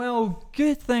Well,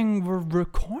 good thing we're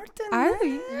recording. Are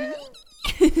we?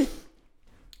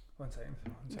 One second.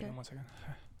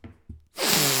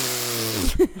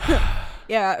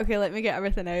 Yeah, okay, let me get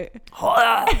everything out.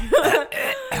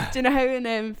 Do you know how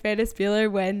in Ferris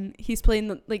Bueller, when he's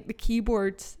playing the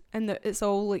keyboard and it's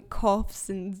all like coughs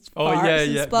and farts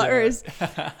and splutters?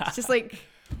 Yeah. It's just like,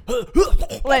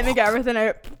 let me get everything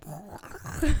out.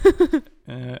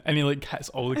 And he like hits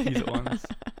all the keys at once.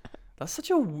 That's such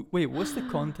a wait. What's the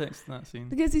context in that scene?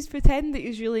 Because he's pretending that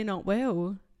he's really not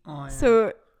well. Oh, yeah.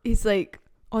 So he's like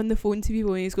on the phone to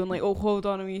people and he's going like, oh, hold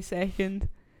on a wee second.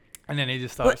 And then he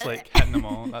just starts like hitting them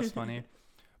all. That's funny.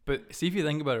 But see if you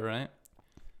think about it, right?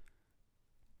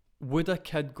 Would a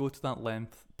kid go to that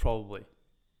length? Probably.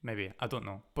 Maybe. I don't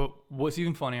know. But what's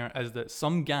even funnier is that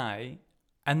some guy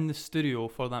in the studio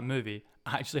for that movie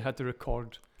actually had to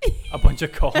record a bunch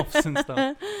of coughs and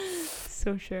stuff.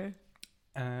 So sure.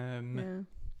 Yeah.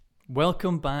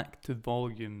 Welcome back to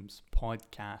Volumes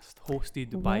Podcast,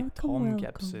 hosted by Tom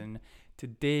Gibson.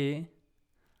 Today,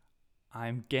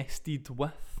 I'm guested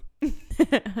with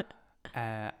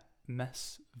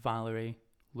Miss Valerie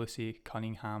Lucy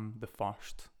Cunningham the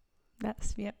First.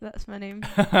 That's my name.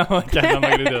 Okay, I'm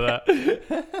not gonna do that.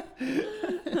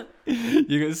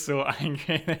 You get so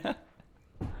angry.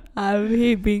 I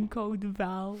hate being called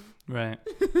Val. Right.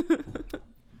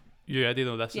 You ready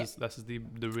though? This is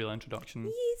the real introduction.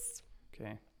 Yes.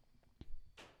 Okay.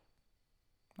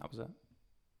 That was it.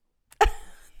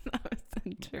 That was the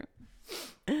intro.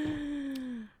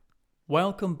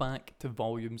 Welcome back to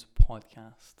Volumes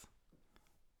Podcast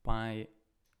by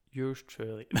yours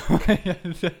truly. Hurry up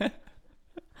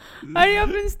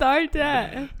and start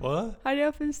it. What? Hurry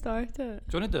up and start it.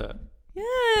 Do you want to do it?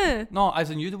 Yeah. No, as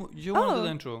in you want to do the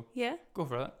intro. Yeah. Go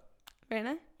for it. Right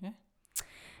now? Yeah.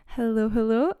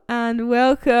 Hello, and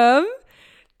welcome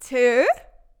to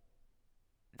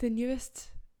the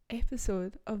newest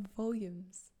episode of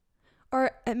Volumes.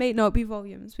 Or it might not be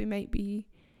Volumes. We might be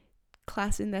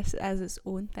classing this as its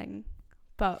own thing.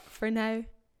 But for now,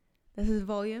 this is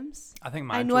Volumes. I think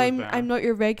my I know intro I'm not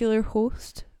your regular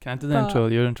host. Can I do the intro?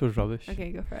 Your intro's rubbish.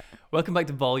 Okay, go for it. Welcome back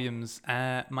to Volumes.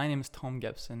 My name is Tom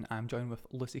Gibson. I'm joined with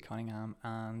Lucy Cunningham,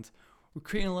 and we're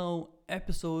creating a little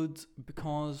episode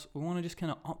because we want to just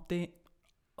kind of update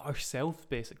ourselves.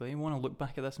 Basically, we want to look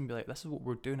back at this and be like, "This is what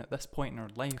we're doing at this point in our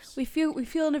lives." We feel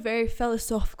in a very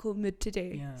philosophical mood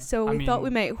today, Yeah. so we thought we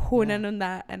might hone in on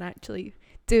that and actually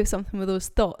do something with those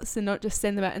thoughts and not just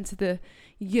send them out into the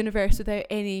universe without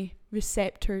any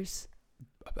receptors.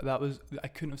 I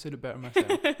couldn't have said it better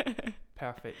myself.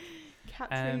 Perfect.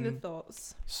 Capturing the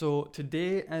thoughts. So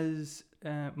today is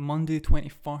Monday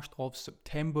 21st of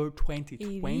September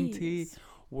 2020.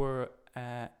 We're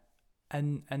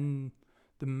in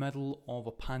the middle of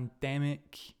a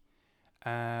pandemic.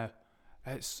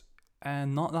 It's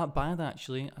not that bad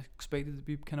actually. I expected it to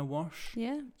be kind of worse.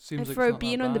 Yeah. Seems and like for it's not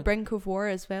being that on the bad. brink of war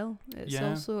as well, it's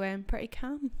also pretty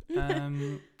calm.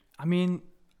 I mean,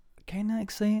 kind of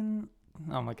exciting.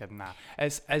 Oh my god, nah.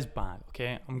 It's bad,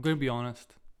 okay? I'm going to be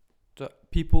honest.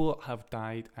 People have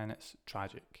died and it's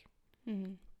tragic.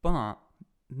 Mm-hmm. But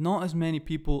not as many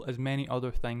people as many other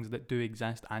things that do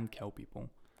exist and kill people.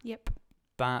 Yep.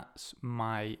 That's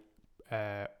my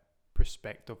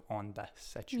perspective on this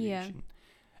situation. Yeah.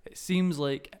 It seems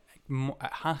like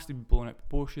it has to be blown out of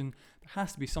proportion. There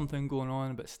has to be something going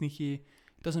on a bit sneaky.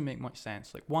 It doesn't make much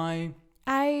sense. Like, why?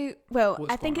 I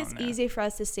think it's easy for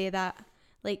us to say that.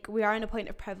 Like, we are in a point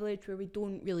of privilege where we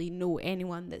don't really know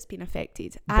anyone that's been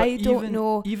affected. But I don't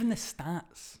know. Even the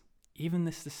stats, even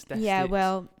the statistics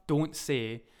don't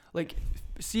say. Like,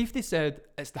 see if they said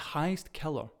it's the highest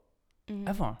killer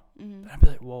ever. Mm-hmm. Then I'd be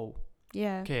like, whoa.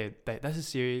 Yeah. Okay, this is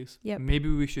serious. Yep. Maybe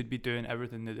we should be doing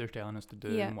everything that they're telling us to do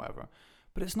and whatever.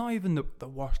 But it's not even the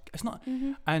worst. It's not.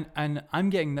 Mm-hmm. And I'm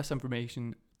getting this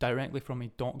information directly from a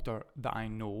doctor that I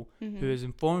know who has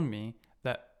informed me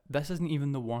that this isn't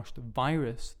even the worst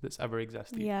virus that's ever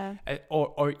existed. Yeah.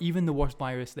 Or even the worst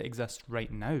virus that exists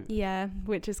right now. Yeah,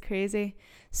 which is crazy.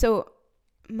 So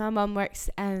my mum works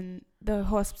in the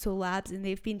hospital labs and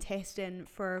they've been testing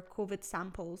for COVID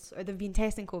samples, or they've been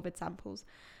testing COVID samples.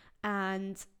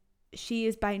 And she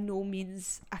is by no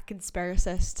means a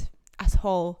conspiracist at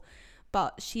all.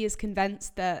 But she is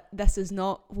convinced that this is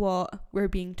not what we're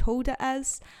being told it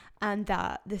is, and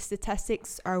that the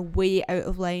statistics are way out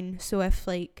of line. So if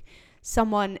like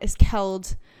someone is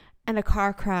killed in a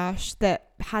car crash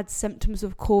that had symptoms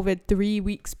of COVID 3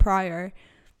 weeks prior,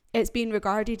 it's being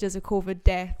regarded as a COVID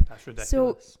death. That's ridiculous.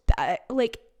 So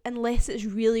unless it's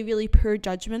really, really poor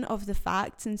judgment of the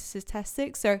facts and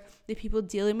statistics or the people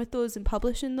dealing with those and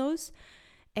publishing those,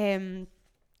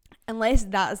 unless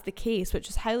that is the case, which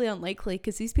is highly unlikely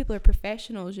because these people are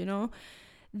professionals, you know,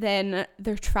 then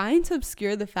they're trying to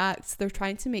obscure the facts. They're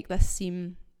trying to make this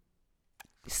seem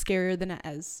scarier than it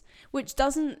is, which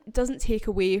doesn't take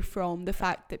away from the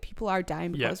fact that people are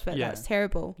dying because of it. That's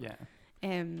terrible.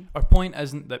 Our point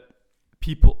isn't that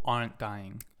people aren't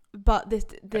dying, but it's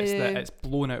that it's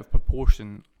blown out of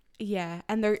proportion. Yeah,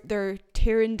 and they're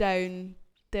tearing down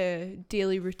the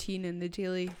daily routine and the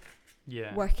daily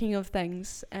working of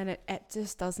things, and it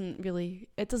just doesn't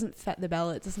fit the bill.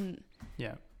 It doesn't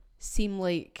seem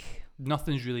like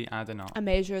nothing's really adding up. A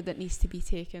measure that needs to be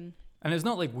taken. And it's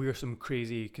not like we're some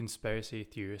crazy conspiracy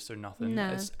theorists or nothing.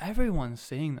 No. It's everyone's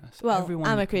saying this. Well,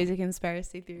 I'm a crazy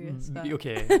conspiracy theorist. But.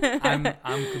 Okay, I'm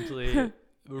completely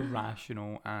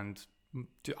rational, and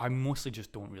I mostly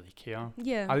just don't really care.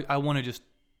 Yeah. I want to just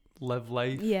live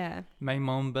life. Yeah. Mind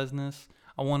my own business.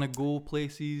 I want to go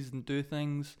places and do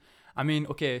things. I mean,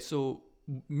 okay, so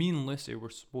me and Lucy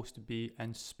were supposed to be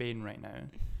in Spain right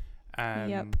now.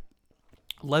 Yep.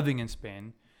 Living in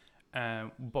Spain.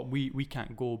 But we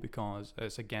can't go because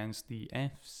it's against the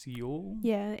FCO.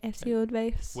 Yeah, FCO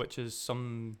advice. Which is I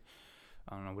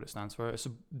don't know what it stands for. It's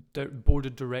a board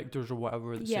of directors or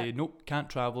whatever that say, nope, can't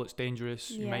travel, it's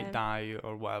dangerous, you might die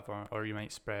or whatever, or you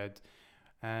might spread.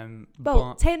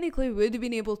 But technically we would have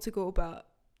been able to go, but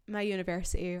my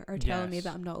university are telling me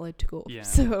that I'm not allowed to go. Yeah.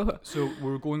 So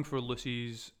we're going for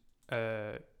Lucy's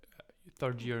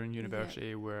third year in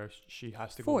university where she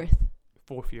has to go.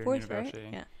 Fourth year in university.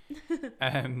 Right?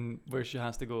 Yeah. Where she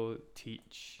has to go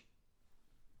teach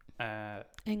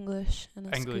English in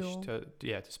a school.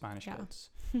 to Spanish kids.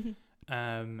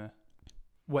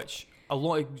 Which a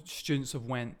lot of students have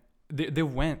went. They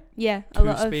went to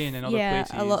Spain and other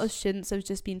places. A lot of students have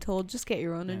just been told, just get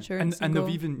your own insurance. And they've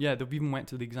even went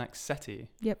to the exact city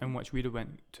in which we'd have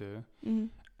went to.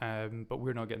 Mm-hmm. But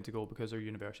we're not getting to go because our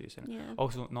university is in it. Yeah.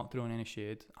 Also, not throwing any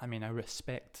shade. I mean, I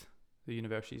respect the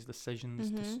university's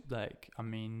decisions.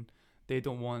 Mm-hmm. They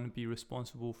don't want to be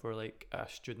responsible for like a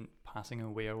student passing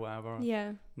away or whatever.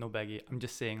 Yeah. No biggie. I'm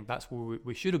just saying that's where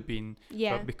we should have been.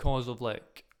 Yeah. But because of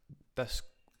like this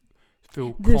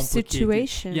full the complicated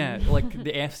situation. Yeah, like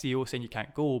the FCO saying you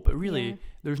can't go, but really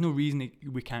there's no reason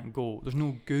we can't go. There's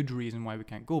no good reason why we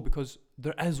can't go because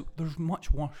there's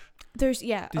much worse. There's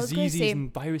diseases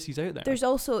and viruses out there.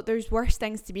 There's worse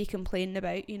things to be complaining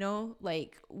about, you know?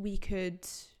 Like we could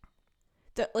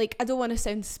I don't want to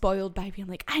sound spoiled by being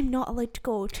like, I'm not allowed to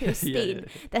go to Spain.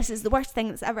 This is the worst thing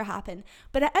that's ever happened.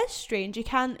 But it is strange. You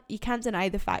can't deny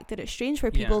the fact that it's strange for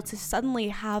people to suddenly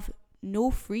have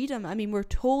no freedom. I mean, we're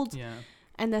told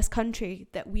in this country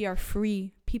that we are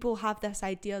free. People have this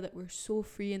idea that we're so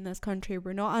free in this country.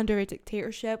 We're not under a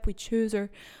dictatorship. We choose, our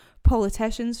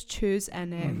politicians choose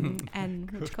in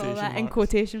what you call that, in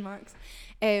quotation marks.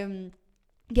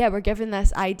 We're given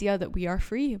this idea that we are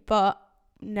free, but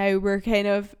now we're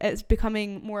it's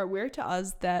becoming more aware to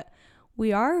us that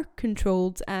we are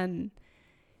controlled, and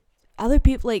other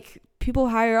people, like people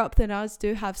higher up than us,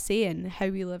 do have say in how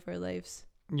we live our lives.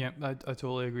 Yeah, I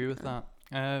totally agree with that.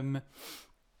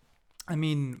 I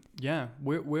mean,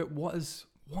 what is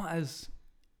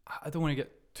I don't want to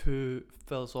get too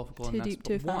philosophical on this, deep,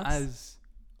 too fast.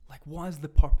 What is the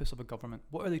purpose of a government?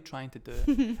 What are they trying to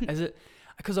do? Is it,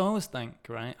 because I always think,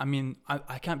 right, I mean,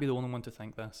 I can't be the only one to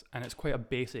think this, and it's quite a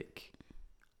basic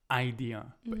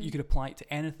idea, but you could apply it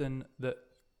to anything that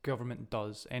government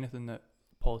does, anything that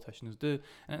politicians do,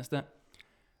 and it's that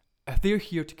if they're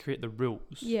here to create the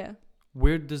rules,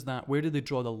 where do they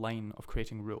draw the line of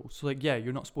creating rules? So like,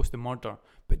 you're not supposed to murder,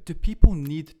 but do people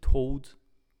need told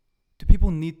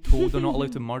they're not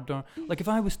allowed to murder? Like if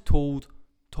I was told,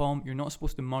 Tom, you're not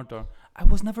supposed to murder, I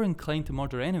was never inclined to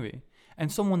murder anyway. And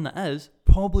someone that is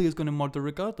probably is going to murder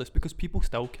regardless because people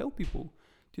still kill people.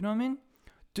 Do you know what I mean?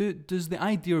 Does the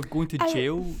idea of going to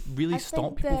jail really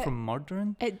stop people from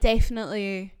murdering? It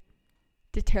definitely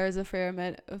deters a fair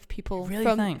amount of people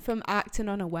from acting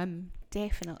on a whim.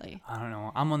 Definitely. I don't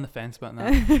know. I'm on the fence about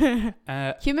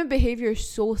that. Human behavior is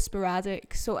so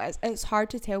sporadic, so it's hard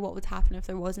to tell what would happen if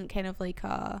there wasn't kind of like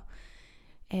a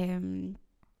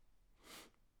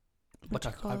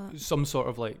some sort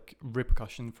of like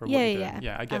repercussion for what you do.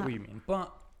 Yeah, I get what you mean,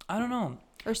 but I don't know.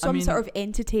 Or some sort of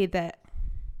entity that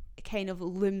kind of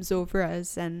looms over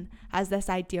us and has this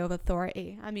idea of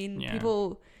authority. I mean,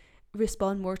 people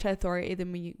respond more to authority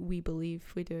than we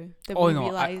believe we do.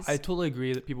 Realize. I totally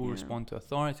agree that people respond to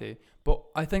authority, but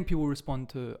I think people respond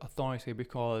to authority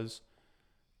because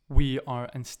we are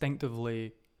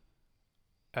instinctively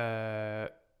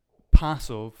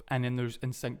passive, and then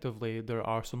there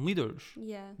are some leaders.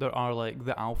 There are like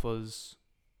the alphas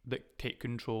that take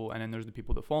control, and then there's the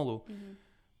people that follow.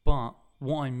 But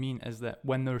what I mean is that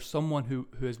when there's someone who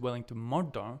is willing to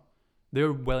murder,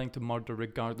 they're willing to murder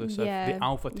regardless if the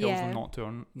alpha tells them not to.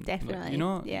 Or, definitely. Like, you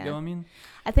know what I mean?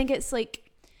 I think it's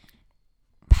like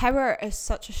power is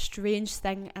such a strange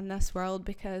thing in this world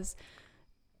because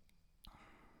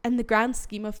in the grand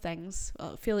scheme of things,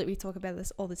 well, I feel like we talk about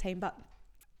this all the time, but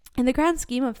in the grand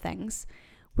scheme of things,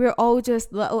 we're all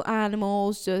just little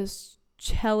animals just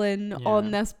chilling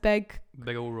on this big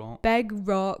rock.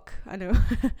 I know.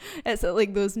 It's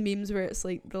like those memes where it's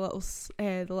like the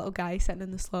little guy sitting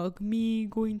in the slug, me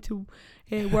going to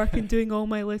work and doing all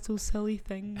my little silly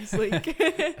things. Like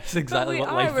that's exactly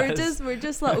what life is. We're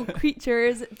just little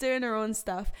creatures doing our own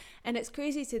stuff, and it's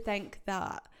crazy to think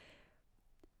that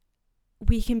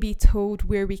we can be told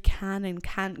where we can and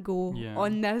can't go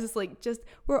on this. Like, just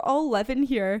we're all living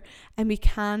here, and we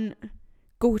can't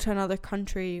go to another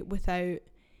country without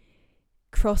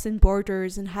crossing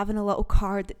borders and having a little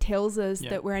card that tells us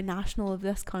that we're a national of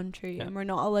this country, and we're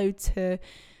not allowed to,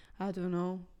 I don't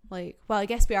know, like, well, I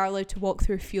guess we are allowed to walk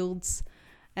through fields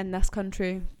in this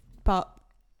country, but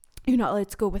you're not allowed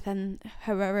to go within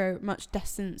however much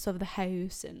distance of the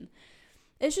house. And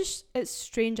it's a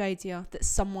strange idea that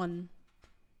someone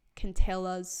can tell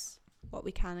us what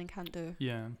we can and can't do.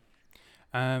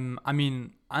 I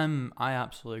mean, I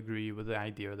absolutely agree with the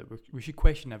idea that we should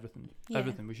question everything.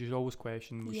 Everything. We should always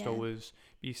question. We should always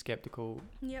be skeptical.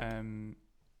 And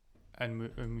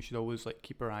we should always like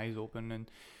keep our eyes open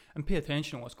and pay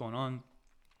attention to what's going on.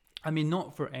 I mean,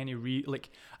 not for any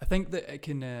I think that it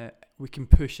can we can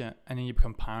push it and then you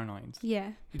become paranoid.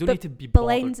 Yeah. You don't need to be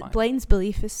bothered by it. Blind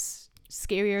belief is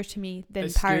scarier to me than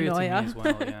it's paranoia. Scarier to me as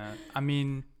well, yeah. I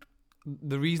mean,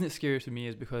 the reason it's scary to me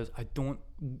is because I don't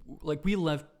we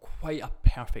live quite a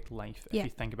perfect life if you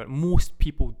think about it. Most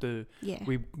people do. Yeah.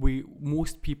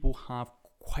 Most people have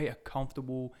quite a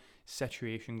comfortable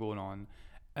situation going on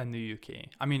in the UK.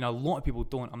 I mean, a lot of people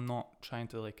don't. I'm not trying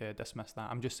to dismiss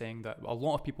that. I'm just saying that a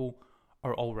lot of people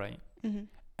are all right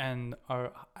and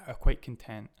are quite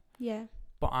content. Yeah.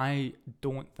 But I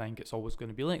don't think it's always going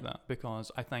to be like that,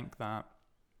 because I think that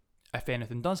if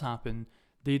anything does happen,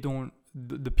 they don't.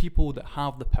 The people that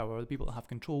have the power, the people that have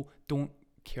control, don't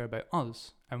care about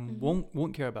us and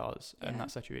won't care about us in that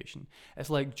situation. It's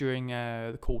like during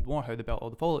the Cold War, how they built all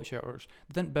the fallout shelters.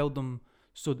 They didn't build them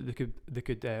so that they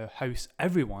could house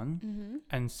everyone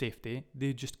in safety.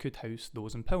 They just could house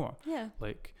those in power,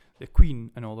 like the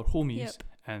Queen and all their homies,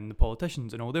 and the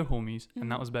politicians and all their homies,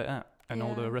 and that was about it. And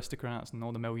all the aristocrats and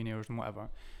all the millionaires and whatever.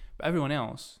 But everyone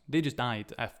else, they just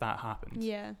died if that happened.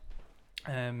 Yeah.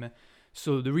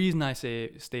 So the reason I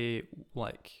say stay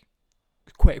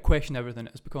question everything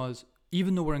is because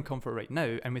even though we're in comfort right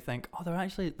now and we think, oh,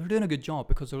 they're doing a good job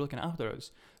because they're looking after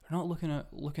us, they're not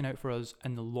looking out for us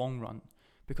in the long run.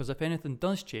 Because if anything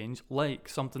does change, like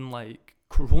something like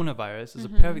coronavirus is a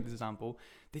perfect example,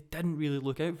 they didn't really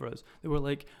look out for us. They were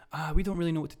like, we don't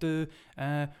really know what to do,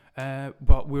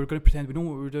 but we're going to pretend we know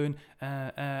what we're doing,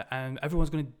 and everyone's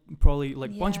going to probably, a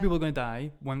bunch of people are going to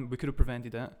die when we could have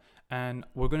prevented it, and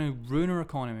we're going to ruin our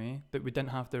economy that we didn't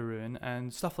have to ruin,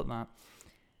 and stuff like that.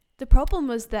 The problem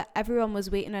was that everyone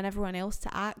was waiting on everyone else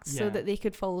to act so that they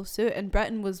could follow suit, and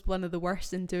Britain was one of the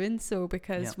worst in doing so,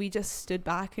 because we just stood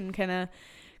back and kind of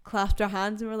clapped our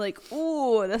hands and were like,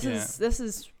 oh, this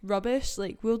is rubbish,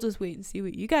 like, we'll just wait and see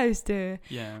what you guys do.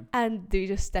 And they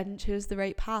just didn't choose the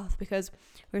right path, because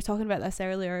we were talking about this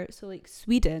earlier. So like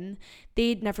Sweden,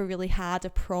 they'd never really had a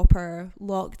proper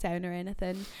lockdown or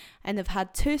anything, and they've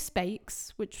had 2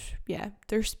 spikes, which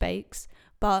they're spikes,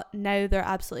 but now they're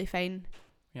absolutely fine.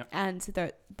 And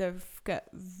they've got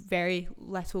very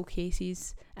little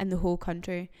cases in the whole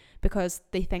country because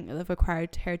they think that they've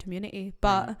acquired herd immunity.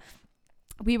 But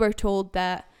we were told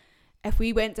that if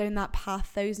we went down that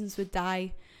path, thousands would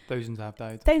die. Thousands have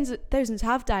died. Thousands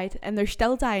have died, and they're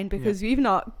still dying because we've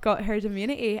not got herd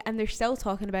immunity, and they're still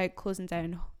talking about closing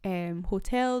down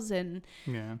hotels and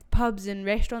pubs and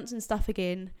restaurants and stuff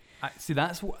again. See,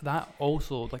 that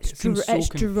also, like, it seems so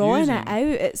confusing. Drawing it out.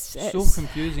 It's so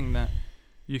confusing that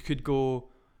you could go,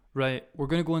 right, we're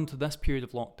going to go into this period of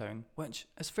lockdown, which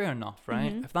is fair enough,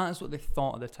 right? If that is what they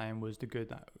thought at the time was the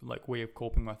good way of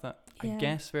coping with it, I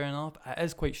guess fair enough. It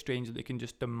is quite strange that they can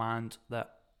just demand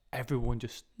that everyone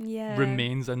just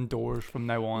remains indoors from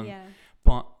now on.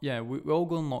 But we all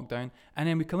go in lockdown, and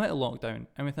then we come out of lockdown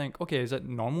and we think, okay, is it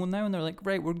normal now? And they're like,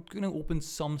 right, we're going to open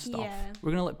some stuff.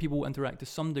 We're going to let people interact to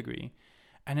some degree.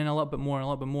 And then a little bit more and a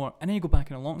little bit more, and then you go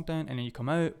back in a lockdown, and then you come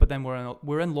out. But then we're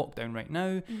in lockdown right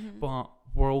now, but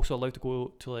we're also allowed to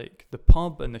go to like the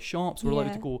pub and the shops. We're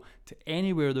allowed to go to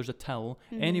anywhere there's a till,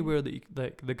 anywhere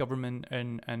that the government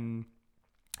and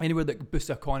anywhere that boosts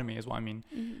the economy is what I mean.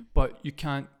 Mm-hmm. But you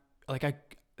can't,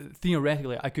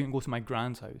 theoretically, I couldn't go to my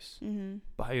grand's house, Mm-hmm.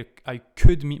 but I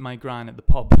could meet my gran at the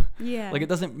pub. Yeah. Like, it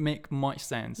doesn't make much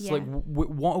sense. Yeah. Like,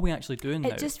 what are we actually doing now?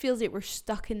 It just feels like we're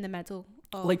stuck in the middle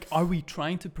of... Like, are we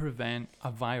trying to prevent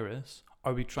a virus?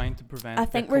 Are we trying to prevent I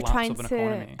think the we're collapse trying of an to.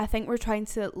 economy? I think we're trying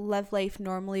to live life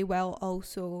normally while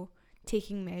also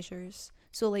taking measures,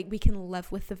 so like we can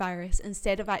live with the virus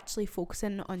instead of actually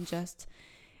focusing on just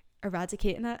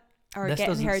eradicating it or This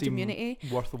getting doesn't herd seem immunity.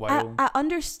 worthwhile. I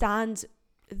understand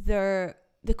the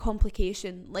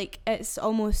complication. Like, it's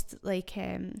almost like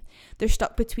they're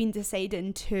stuck between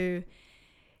deciding to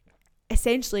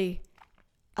essentially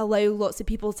allow lots of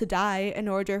people to die in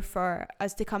order for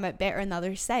us to come out better on the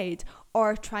other side,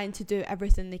 or trying to do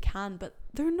everything they can, but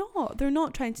they're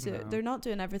not trying to No. they're not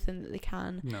doing everything that they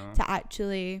can No. to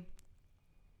actually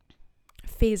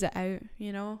phase it out,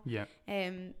 you know. Yeah.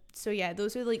 So yeah,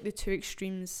 those are like the two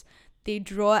extremes. They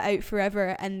draw it out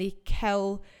forever and they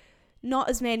kill not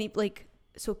as many, like,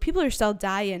 so people are still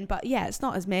dying, but yeah, it's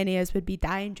not as many as would be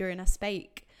dying during a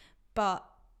spike, but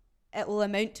it will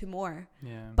amount to more.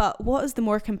 Yeah. But what is the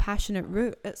more compassionate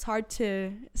route? It's hard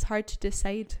to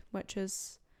decide which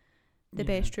is the Yeah.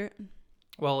 best route.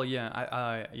 Well,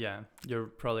 yeah, you're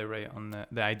probably right on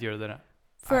the idea that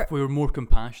For if we were more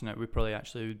compassionate, we probably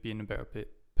actually would be in a better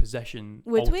position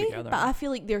would we? altogether. But I feel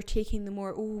like they're taking the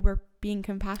more, we're being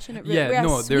compassionate route. Yeah, Whereas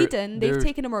no, Sweden, they've they're-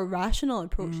 taken a more rational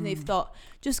approach and they've thought,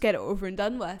 just get it over and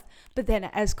done with. But then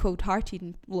it is cold-hearted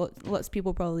and lots of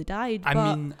people probably died. I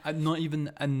but mean, I'm not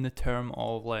even in the term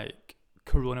of like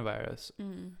coronavirus.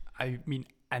 I mean,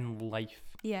 in life,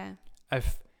 yeah,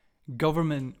 if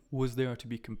government was there to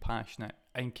be compassionate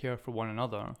and care for one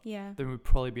another, yeah, then we'd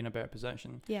probably be in a better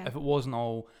position. yeah. If it wasn't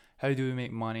all, how do we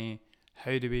make money?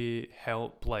 How do we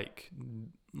help like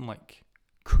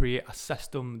create a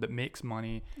system that makes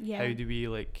money? Yeah. How do we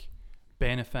like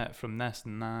benefit from this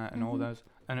and that and all Mhm. this?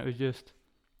 And it was just,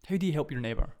 how do you help your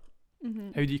neighbour?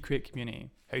 Mhm. How do you create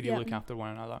community? How do you Yeah. look after one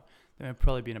another? Then we'd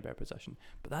probably be in a better position.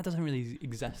 But that doesn't really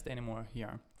exist anymore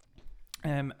here.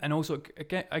 And also,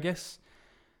 I guess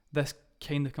this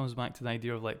kind of comes back to the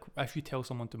idea of like, if you tell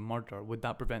someone to murder, would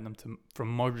that prevent them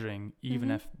from murdering, even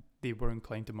Mhm. if they were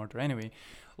inclined to murder anyway?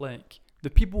 Like, the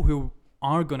people who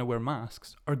are going to wear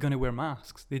masks are going to wear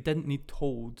masks. They didn't need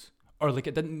told, or like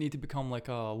it didn't need to become like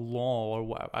a law or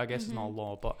whatever. I guess it's not a Mhm.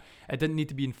 law, but it didn't need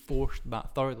to be enforced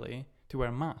that thoroughly to wear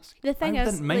a mask. The thing I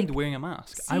is, didn't mind like, wearing a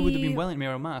mask. I would have been see- willing to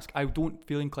wear a mask. I don't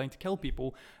feel inclined to kill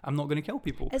people. I'm not going to kill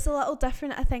people. It's a little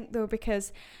different, I think, though,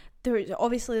 because there's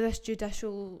obviously this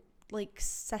judicial like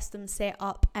system set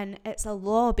up, and it's a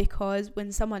law because when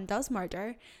someone does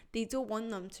murder, they don't want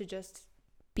them to just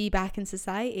be back in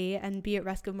society and be at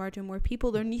risk of murdering more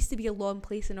people. There needs to be a law in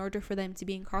place in order for them to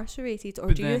be incarcerated. Or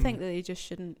But do you then- think that they just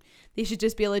shouldn't? They should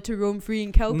just be allowed to roam free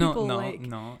and kill people? No. Like, I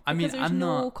mean, because there's I'm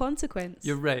no not. consequence.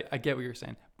 You're right. I get what you're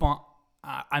saying, but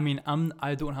I mean,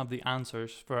 I don't have the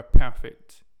answers for a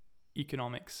perfect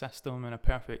economic system and a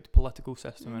perfect political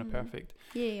system and a perfect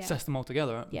yeah. system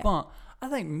altogether. Yeah. But I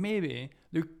think maybe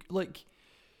there, like,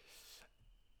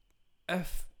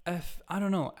 if I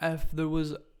don't know, if there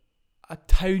was a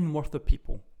town worth of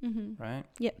people, Mm-hmm. right?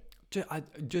 Yep.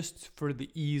 Just for the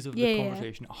ease of Yeah, the yeah.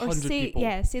 conversation, Or 100 say,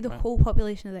 people. say the right? whole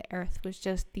population of the earth was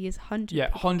just these 100 Yeah,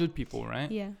 people. 100 people,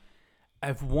 right? Yeah.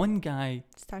 If one guy,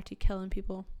 Started killing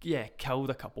people. killed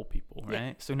a couple people, Yeah.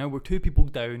 right? So now we're 2 people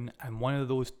down, and one of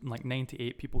those, like,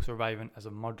 98 people surviving is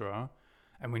a murderer,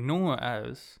 and we know it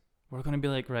is, we're going to be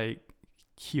like, right,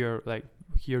 here,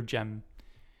 Jim,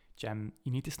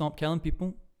 you need to stop killing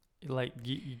people. Like,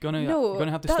 you're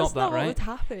gonna have to stop that, not right? what would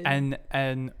happen.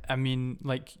 And I mean,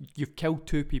 like, you've killed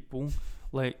 2 people.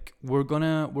 Like, we're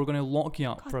gonna lock you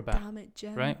up God for a bit, damn it,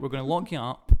 Jim. right? We're gonna lock you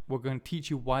up. We're gonna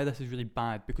teach you why this is really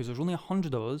bad, because there's only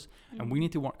 100 of us, and we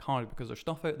need to work hard because there's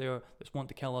stuff out there that's want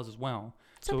to kill us as well.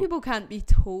 Some so- people can't be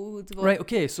told. What, Right?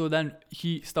 Okay. So then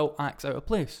he still acts out of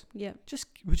place. Yeah.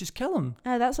 We just kill him.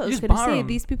 That's what I You was just going to batter say. him.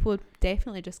 These people would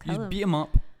definitely just You kill just him. beat him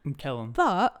up and kill him.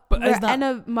 But But we're is that- in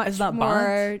a much that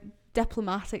more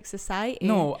diplomatic society.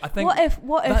 No, I think What if?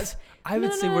 that's. I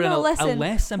would say we're in a listen,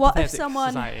 less sympathetic What if someone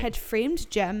society. had framed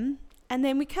Jim and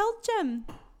then we killed Jim?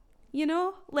 You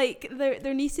know, like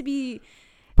there needs to be.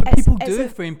 But it's- people it's do a-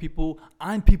 frame people,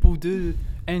 and people do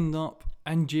end up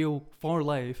in jail for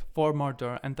life, for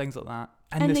murder, and things like that.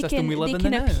 And the they system can we live they in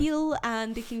can now. appeal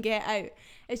and they can get out.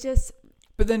 It's just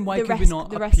But then why the could we risk- not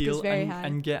the risk is appeal very high.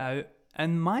 and get out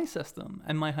in my system,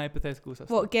 in my hypothetical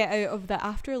system? what get out of the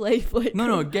afterlife. Like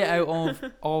No, get out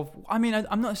of. I mean,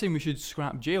 I'm not saying we should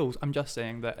scrap jails. I'm just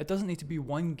saying that it doesn't need to be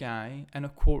one guy in a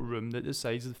courtroom that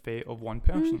decides the fate of one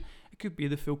person. It could be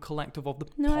the full collective of the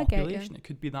I get you. population. It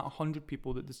could be that 100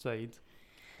 people that decide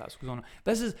that's what's going on.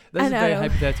 This is very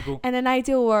hypothetical. In an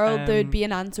ideal world, there would be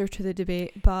an answer to the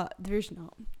debate, but there's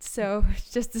not. So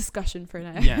it's just discussion for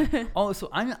now. Yeah. Also,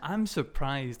 I'm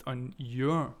surprised on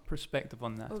your perspective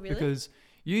on this. Oh, really? Because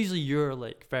usually you're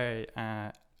like very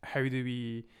how do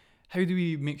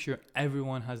we make sure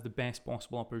everyone has the best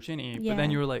possible opportunity? Yeah. But then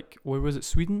you're like, where was it,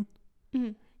 Sweden?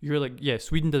 Mm-hmm. You're like, yeah,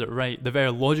 Sweden did it right. The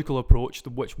very logical approach,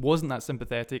 which wasn't that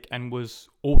sympathetic and was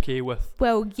okay with.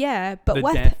 Well, yeah, but the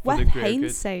with death for the greater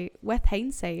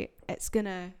hindsight, it's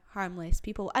gonna harm less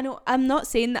people. I know. I'm not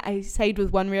saying that I side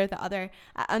with one way or the other.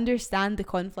 I understand the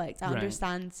conflict. I Right.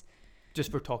 understand.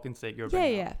 Just for talking sake, you're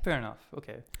Yeah. Fair enough.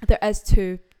 Okay. There is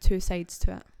two sides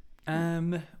to it.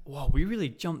 Wow, we really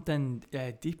jumped in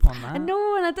deep on that. I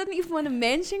know, and I didn't even want to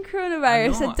mention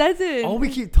coronavirus. I didn't. All we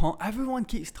keep everyone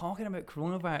keeps talking about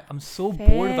coronavirus. I'm so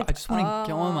bored of it. I just want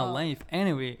to get on with my life.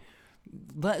 Anyway,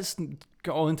 let's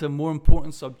get on to a more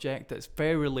important subject that's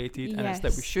very related, and it's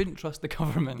that we shouldn't trust the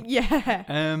government. Yeah.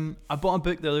 I bought a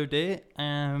book the other day,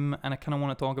 and I kind of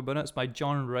want to talk about it. It's by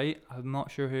John Wright. I'm not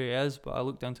sure who he is, but I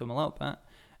looked into him a little bit.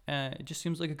 It just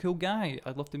seems like a cool guy.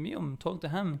 I'd love to meet him, talk to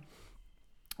him.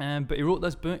 But he wrote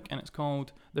this book, and it's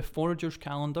called The Forager's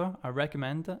Calendar. I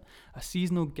recommend it. A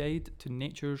Seasonal Guide to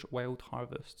Nature's Wild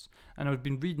Harvests. And I've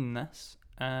been reading this,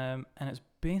 and it's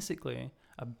basically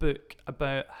a book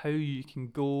about how you can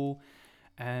go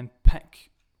and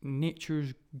pick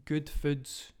nature's good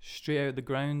foods straight out of the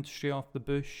ground, straight off the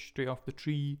bush, straight off the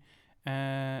tree,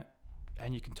 and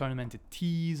you can turn them into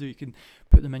teas, or you can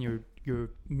put them in your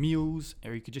meals,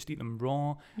 or you could just eat them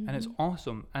raw. Mm-hmm. And it's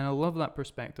awesome, and I love that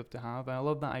perspective to have, and I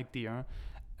love that idea,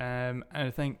 and I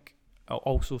think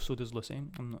also so does Lucy.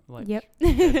 I'm not like yep.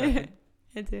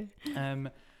 I do.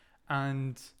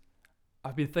 And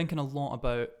I've been thinking a lot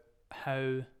about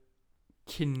how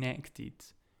connected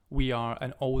we are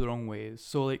in all the wrong ways.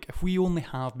 So like if we only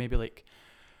have maybe like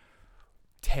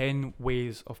 10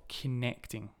 ways of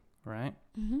connecting, right?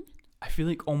 Mm-hmm. I feel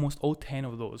like almost all 10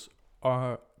 of those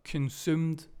are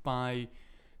consumed by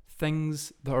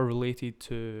things that are related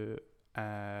to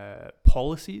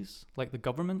policies, like the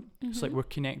government. Mm-hmm. It's like we're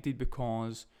connected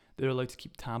because they're allowed to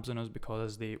keep tabs on us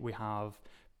because we have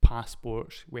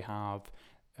passports, we have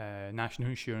national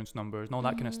insurance numbers and all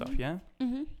that kind of stuff, yeah?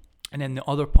 Mm-hmm. And then the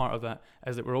other part of it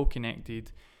is that we're all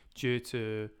connected due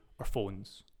to our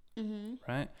phones,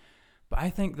 right? But I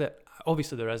think that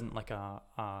obviously there isn't like a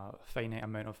finite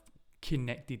amount of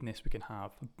connectedness we can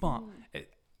have, but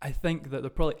I think that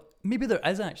maybe there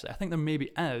is actually. I think there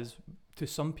maybe is to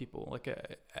some people. Like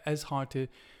it is hard to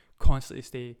constantly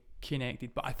stay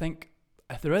connected, but I think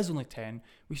if there is only 10,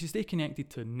 we should stay connected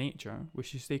to nature. We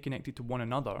should stay connected to one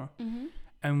another,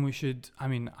 and we should. I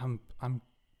mean, I'm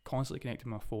constantly connected to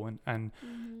my phone, and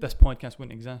this podcast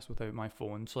wouldn't exist without my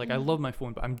phone. So like, I love my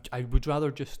phone, but I would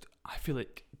rather just. I feel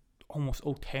like almost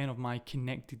all 10 of my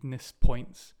connectedness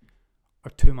points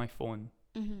are to my phone,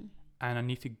 and I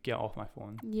need to get off my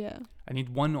phone. Yeah. I need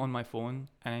one on my phone,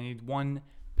 and I need one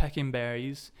picking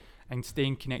berries and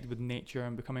staying connected with nature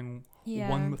and becoming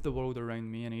one with the world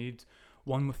around me, and I need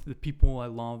one with the people I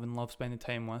love and love spending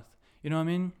time with. You know what I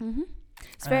mean?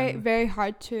 It's very, very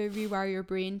hard to rewire your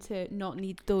brain to not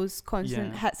need those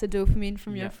constant hits of dopamine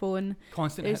from your phone.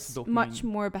 Constant There's hits of dopamine. much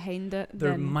more behind it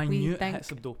They're than minute we think.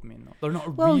 hits of dopamine, though. They're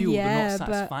not Well, real. yeah, they're not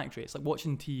satisfactory. It's like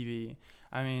watching TV.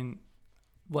 I mean,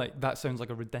 like, that sounds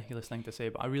like a ridiculous thing to say,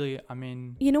 but I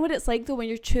mean... You know what it's like, though, when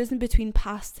you're choosing between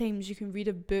pastimes, you can read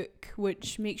a book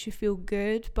which makes you feel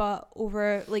good, but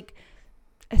over, like,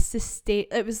 it's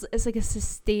like a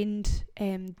sustained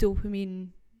dopamine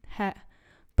hit.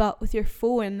 But with your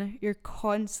phone, you're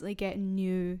constantly getting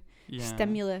new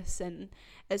stimulus, and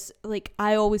it's like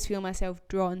I always feel myself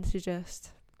drawn to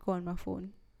just go on my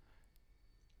phone.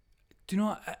 Do you know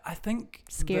what? I think...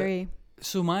 Scary.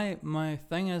 So my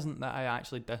thing isn't that I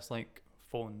actually dislike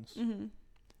phones.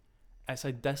 It's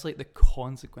I dislike the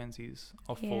consequences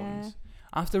of phones.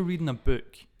 After reading a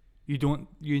book,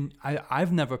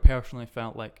 I've never personally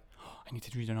felt like, I need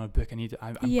to read another book. I'm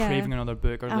craving another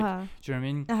book, or like, do you know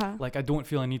what I mean? Like, I don't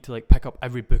feel I need to like pick up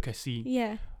every book I see.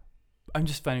 Yeah. I'm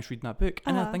just finished reading that book,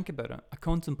 and I think about it. I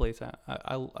contemplate it.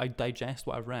 I digest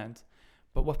what I've read.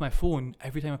 But with my phone,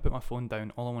 every time I put my phone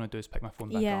down, all I want to do is pick my phone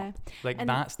back up. Like, and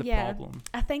that's the problem.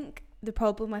 I think the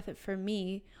problem with it for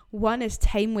me, one is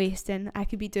time wasting. I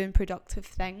could be doing productive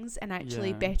things and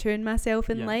actually bettering myself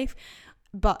in life,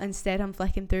 but instead I'm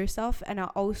flicking through stuff. And I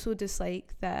also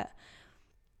dislike that,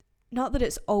 not that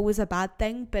it's always a bad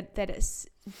thing, but that it's,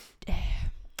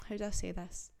 how do I say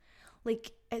this?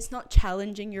 Like, it's not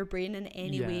challenging your brain in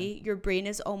any way. Your brain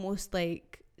is almost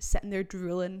like sitting there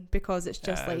drooling because it's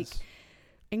just like It's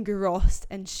engrossed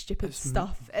in stupid It's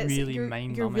stuff. really You're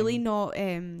mind-numbing. really not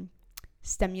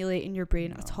stimulating your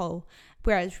brain at No. all.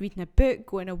 Whereas reading a book,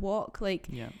 going a walk, like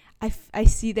yeah, I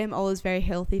see them all as very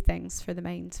healthy things for the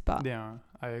mind. But they are.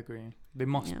 I agree. They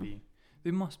must Yeah. be.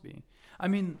 They must be. I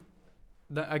mean,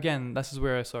 again, this is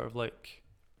where I sort of like,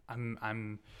 I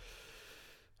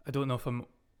don't know if I'm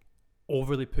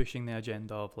overly pushing the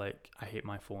agenda of like I hate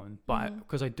my phone, but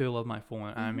because I do love my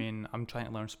phone. I Mhm. mean, I'm trying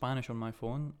to learn Spanish on my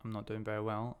phone. I'm not doing very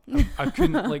well. I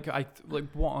couldn't like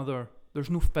what other. There's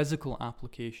no physical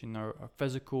application or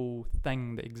physical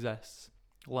thing that exists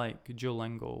like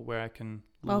Duolingo where I can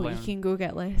well, learn. you can go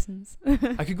get lessons.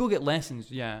 I could go get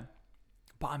lessons, yeah.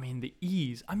 But I mean, the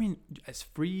ease. I mean, it's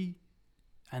free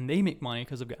and they make money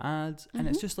because they've got ads. And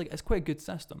it's Mhm. just like, it's quite a good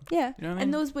system. Yeah. You know what I mean?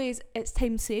 In those ways, it's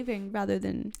time saving rather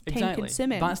than time Exactly.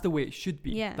 consuming. That's the way it should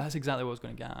be. Yeah. That's exactly what I was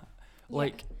going to get at. Yeah.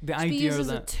 Like, the It should be idea used as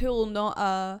a that tool, not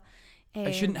a.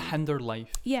 it shouldn't hinder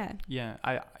life. Yeah. Yeah.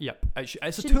 It's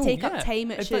a Shouldn't tool. take yeah. up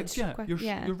time. It In should. fact, yeah,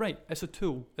 yeah. you're right. It's a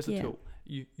tool. It's a Yeah. tool.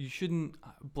 You shouldn't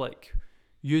like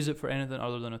use it for anything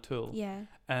other than a tool. Yeah.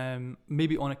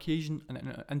 Maybe on occasion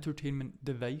an entertainment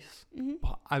device, Mm-hmm.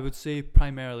 but I would say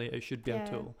primarily it should be Yeah. a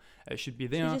tool. It should be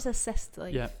Should there. just assist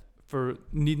life. Yeah, for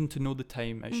needing to know the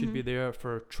time. It should be Mhm. there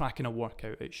for tracking a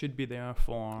workout. It should be there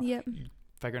for Yep.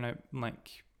 figuring out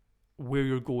like where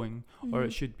you're going, or it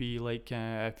Mhm. should be like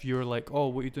if you're like, oh,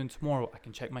 what are you doing tomorrow? I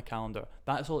can check my calendar.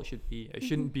 That's all it should be. It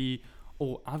shouldn't Mhm. be,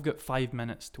 oh, I've got 5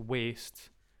 minutes to waste.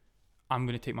 I'm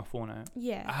going to take my phone out.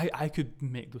 Yeah. I could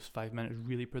make those 5 minutes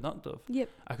really productive. Yep.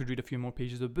 I could read a few more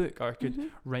pages of a book, or I could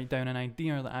Mhm. write down an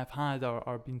idea that I've had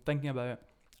or been thinking about.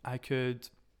 I could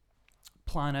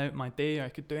plan out my day. I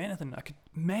could do anything. I could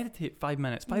meditate 5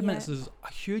 minutes. 5 minutes Yeah. is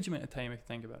a huge amount of time if you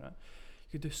think about it.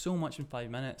 You could do so much in 5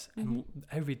 minutes, and Mhm.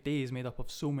 every day is made up of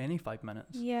so many 5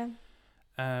 minutes. Yeah.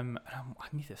 And I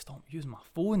need to stop using my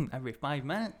phone every 5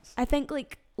 minutes. I think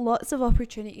like lots of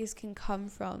opportunities can come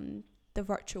from the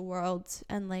virtual world,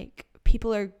 and like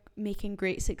people are making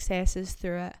great successes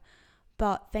through it.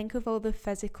 But think of all the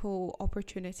physical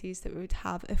opportunities that we would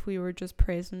have if we were just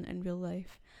present in real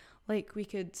life. Like we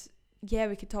could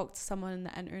talk to someone on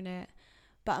the internet,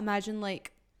 but imagine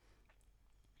like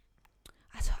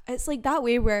it's like that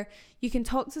way where you can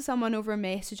talk to someone over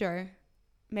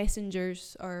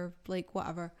messengers or like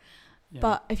whatever. Yeah.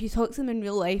 But if you talk to them in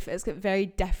real life, it's got a very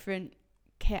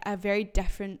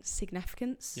different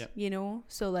significance, Yep. you know?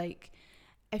 So like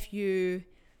if you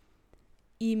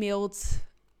emailed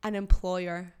an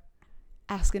employer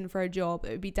asking for a job, it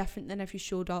would be different than if you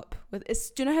showed up with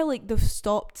do you know how like they've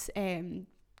stopped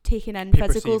taking in Paper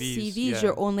physical CVs, CVs, yeah.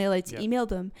 you're only allowed to Yep. email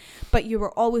them, but you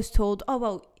were always told, oh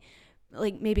well,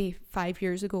 like maybe 5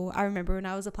 years ago, I remember when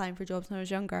I was applying for jobs when I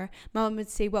was younger, my mum would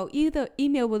say, well, either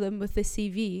email with them with the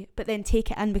CV, but then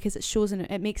take it in because it shows and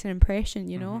it makes an impression,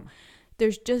 you know? Mhm.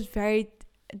 There's just very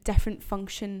different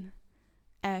function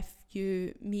if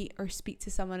you meet or speak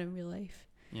to someone in real life.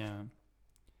 Yeah,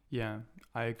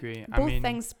 I agree. Both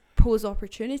things pose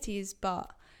opportunities,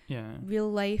 but Yeah. real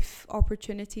life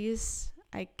opportunities,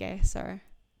 I guess, are,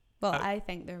 well, I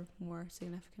think they're more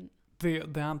significant. They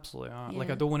absolutely are. Like,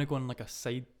 I Yeah. don't want to go on like a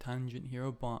side tangent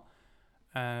here, but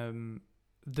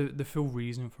the full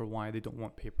reason for why they don't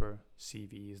want paper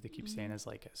CVs, they keep saying, is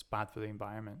like it's bad for the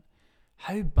environment.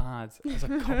 How bad is a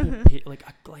couple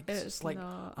It's like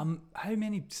not. how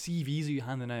many CVs are you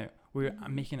handing out where Mhm.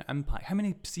 I'm making an impact? How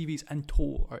many CVs in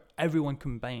total or everyone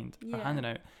combined are Yeah. handing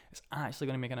out? It's actually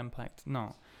going to make an impact?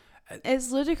 No.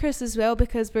 It's ludicrous as well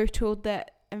because we're told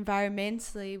that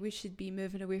environmentally we should be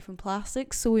moving away from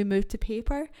plastic, so we move to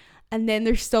paper, and then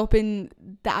they're stopping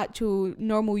the actual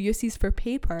normal uses for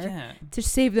paper Yeah. to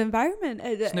save the environment. So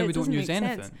now we don't doesn't use make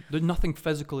anything. sense. There's nothing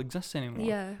physical exists anymore.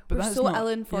 Yeah, But we're that's so not-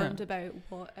 ill-informed yeah. about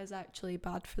what is actually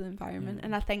bad for the environment, Yeah.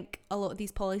 and I think a lot of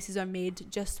these policies are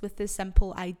made just with the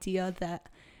simple idea that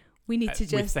we need to We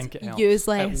just think it helps. use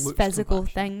It less looks physical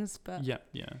compassionate. things. But Yeah.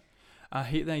 I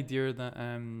hate the idea that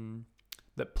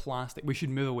that plastic, we should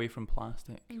move away from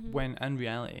plastic, Mhm. when in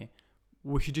reality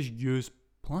we should just use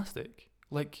plastic.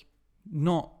 Like,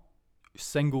 not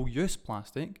single use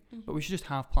plastic, but we should just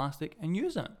have plastic and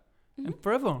use it and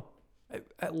forever.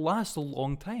 It lasts a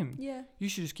long time. yeah, You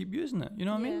should just keep using it. You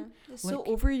know what I mean? It's so Like-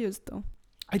 overused though.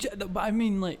 But I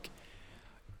mean, like,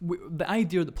 the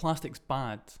idea that plastic's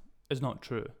bad is not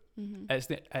true.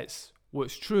 It's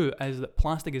what's true is that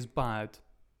plastic is bad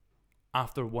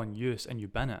after one use and you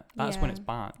bin it. That's when Yeah. it's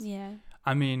bad. Yeah.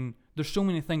 I mean, there's so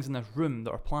many things in this room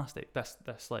that are plastic. This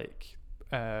like,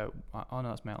 oh no,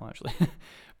 that's metal actually.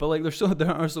 But like,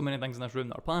 there are so many things in this room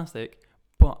that are plastic.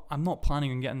 But I'm not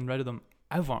planning on getting rid of them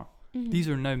ever. These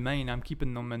are now mine. I'm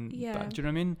keeping them in. Yeah. Do you know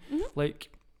what I mean? Like,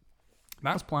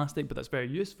 that's plastic, but that's very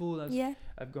useful.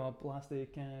 I've got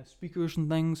plastic speakers and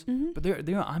things, but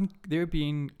they're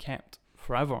being kept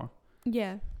forever.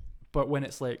 Yeah. But when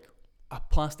it's like a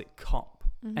plastic cup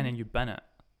and then you bin it,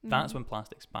 that's when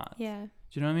plastic's bad. Yeah. Do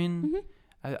you know what I mean?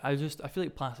 I feel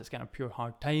like plastic's getting a pure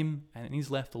hard time and it needs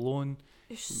left alone.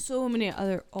 There's so many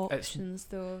other options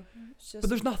though. But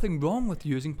there's nothing wrong with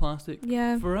using plastic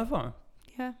forever.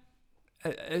 Yeah.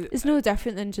 It's no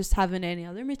different than just having any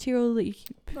other material that you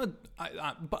keep. But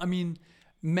I mean,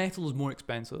 metal is more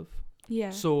expensive.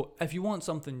 Yeah. So if you want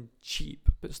something cheap,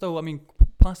 but still, I mean,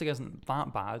 plastic isn't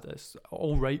that bad. It's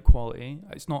all right quality.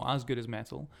 It's not as good as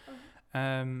metal.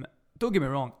 Don't get me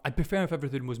wrong. I'd prefer if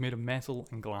everything was made of metal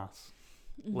and glass,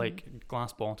 like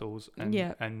glass bottles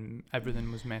and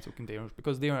everything was metal containers,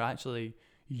 because they are actually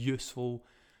useful,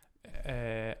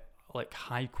 like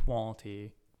high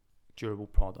quality, durable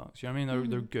products. You know what I mean?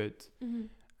 They're good.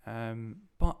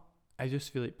 But I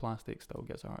just feel like plastic still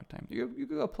gets a hard time. You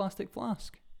got a plastic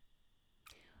flask.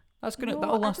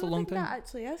 That'll last a long time. That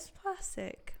actually is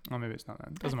plastic. Oh, maybe it's not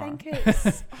then. Doesn't matter. I think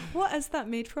it's what is that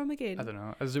made from again? I don't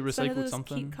know. Is it recycled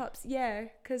something? Keep cups, yeah,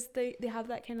 because they have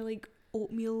that kind of like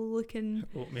oatmeal looking.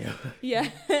 Oatmeal. Yeah,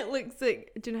 it looks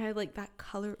like. Do you know how like that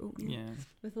color oatmeal? Yeah.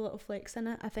 With the little flakes in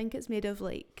it. I think it's made of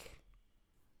like.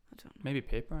 I don't know. Maybe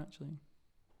paper actually.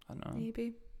 I don't know.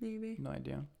 Maybe. No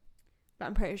idea. But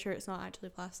I'm pretty sure it's not actually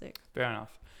plastic. Fair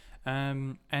enough.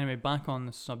 Anyway, back on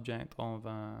the subject of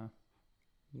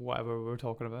whatever we're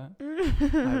talking about.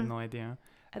 I have no idea.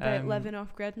 About living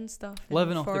off grid and stuff. And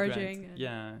living off the foraging. grid.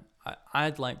 Yeah.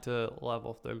 I'd like to live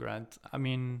off the grid. I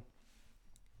mean,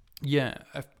 yeah,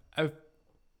 if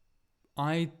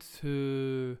I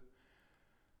to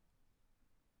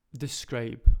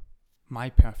describe my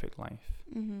perfect life,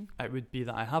 it would be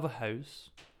that I have a house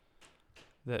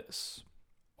that's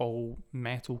all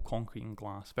metal, concrete and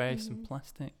glass, very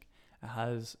simplistic. It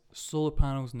has solar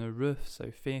panels on the roof,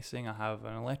 south facing. I have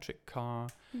an electric car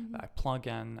that I plug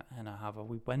in, and I have a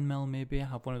wee windmill maybe. I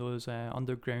have one of those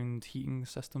underground heating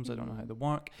systems. I don't know how they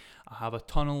work. I have a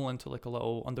tunnel into like a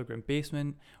little underground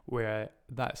basement where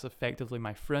that's effectively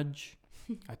my fridge.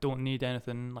 I don't need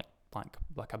anything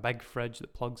like a big fridge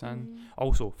that plugs in.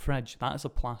 Also, fridge, that is a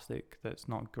plastic that's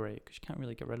not great because you can't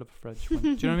really get rid of a fridge. Do you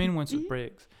know what I mean? Once it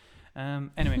breaks.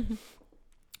 Anyway,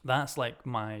 that's like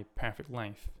my perfect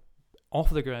life. Off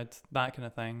the grid, that kind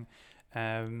of thing.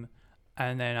 And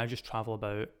then I just travel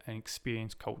about and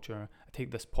experience culture. I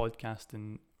take this podcast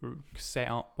and set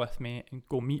up with me and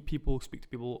go meet people, speak to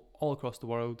people all across the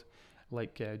world,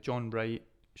 like John Wright.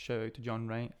 Shout out to John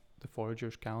Wright, the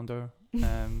Foragers Calendar,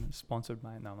 sponsored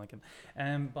by. No, I'm like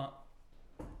him. But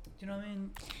do you know what I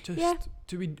mean? Just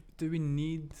do we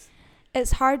need?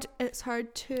 It's hard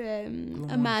to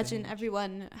imagine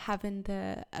everyone having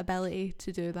the ability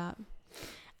to do that.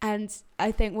 And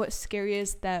I think what's scary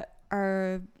is that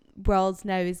our world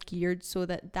now is geared so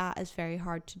that is very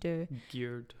hard to do.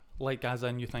 Geared? Like as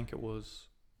in you think it was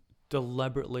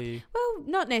deliberately? Well,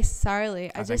 not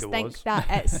necessarily. I just think that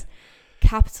it's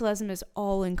capitalism is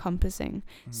all encompassing.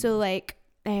 So like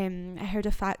I heard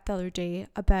a fact the other day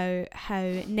about how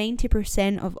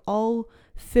 90% of all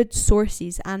food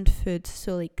sources and food,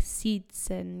 so like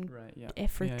seeds and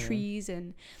trees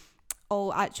and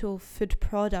all actual food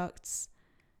products,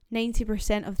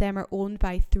 90% of them are owned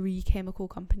by 3 chemical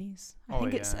companies. I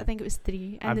think it was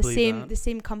 3, and the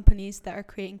same companies that are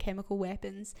creating chemical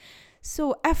weapons.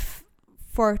 So if,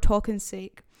 for talking's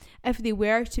sake, if they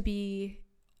were to be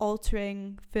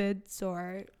altering foods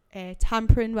or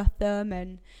tampering with them,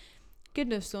 and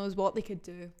goodness knows what they could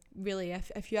do, really,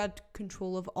 if you had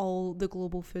control of all the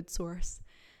global food source.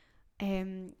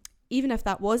 Even if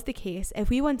that was the case, if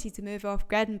we wanted to move off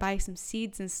grid and buy some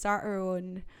seeds and start our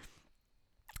own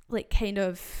like kind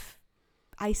of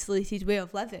isolated way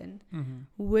of living,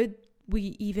 would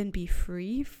we even be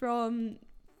free from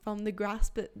the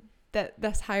grasp that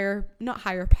this not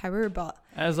higher power, but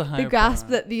as a higher the grasp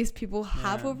power that these people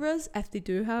have over us, if they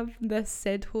do have this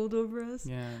said hold over us?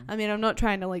 I mean, I'm not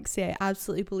trying to like say I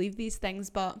absolutely believe these things,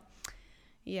 but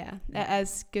yeah, it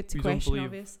is good to question,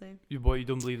 obviously. You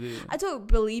don't believe I don't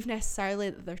believe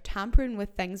necessarily that they're tampering with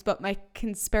things, but my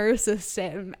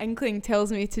conspiracist inkling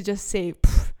tells me to just say,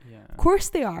 of course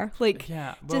they are. Like,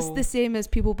 just the same as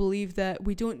people believe that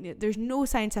there's no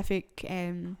scientific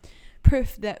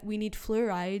proof that we need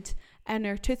fluoride in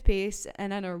our toothpaste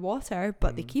and in our water,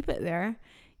 but they keep it there,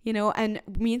 you know. And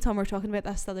me and Tom were talking about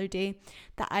this the other day,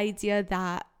 the idea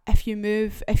that if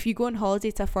you go on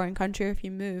holiday to a foreign country, if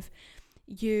you move,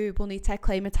 you will need to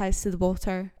acclimatise to the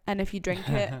water, and if you drink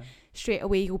it straight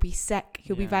away, you'll be sick,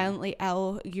 you'll be violently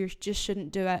ill, you just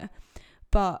shouldn't do it.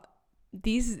 But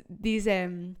these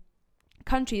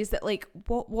countries that, like,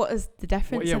 what is the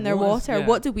difference in their water?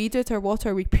 What do we do to our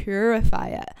water? We purify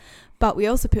it, but we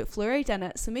also put fluoride in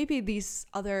it. So maybe these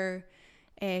other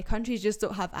countries just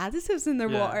don't have additives in their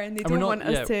water, and they don't want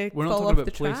us to we're not fall talking off about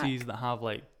the track. places that have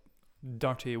like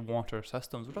dirty water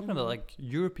systems. We're talking about like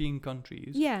European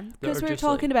countries. Yeah, because we're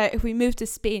talking about if we move to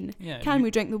Spain, can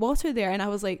we drink the water there? And I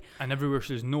was like, and everywhere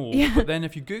says no. But then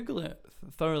if you Google it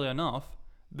thoroughly enough,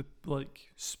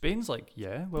 Spain's like,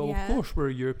 of course we're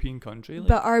a European country. Like,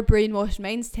 but our brainwashed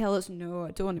minds tell us, no,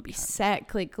 I don't want to be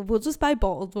sick. Like, we'll just buy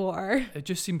bottled water. It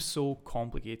just seems so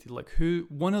complicated. Like,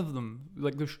 one of them,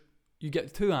 like, you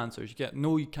get two answers. You get,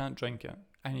 no, you can't drink it.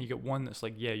 And you get one that's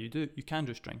like, yeah, you do. You can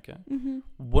just drink it. Mm-hmm.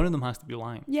 One of them has to be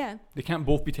lying. Yeah. They can't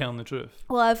both be telling the truth.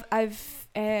 Well, I've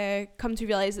come to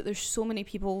realise that there's so many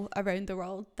people around the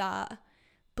world that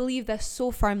believe this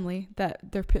so firmly that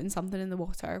they're putting something in the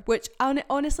water, which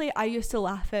honestly, I used to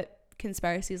laugh at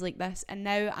conspiracies like this, and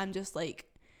now I'm just like,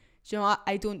 do you know what?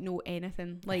 I don't know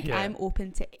anything. Like, I'm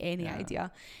open to any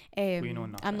idea. We know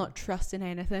nothing. I'm not trusting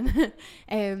anything.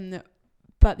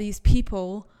 But these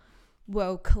people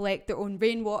will collect their own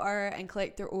rainwater and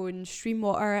collect their own stream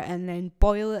water and then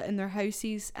boil it in their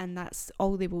houses, and that's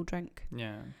all they will drink.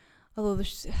 Yeah. Although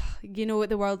there's, you know,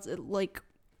 the world's like,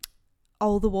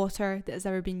 all the water that has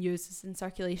ever been used is in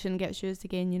circulation gets used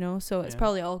again, you know, so it's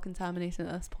probably all contaminated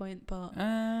at this point. But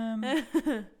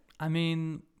I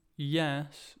mean,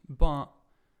 yes, but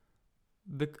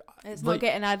it's not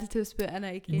getting additives put in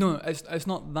it again. No, it's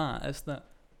not that. It's that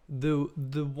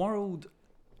the world,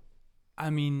 I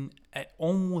mean, it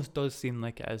almost does seem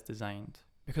like it is designed,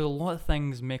 because a lot of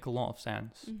things make a lot of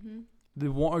sense. Mm-hmm.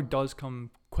 The water does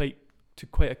come quite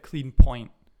a clean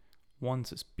point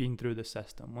once it's been through the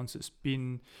system, once it's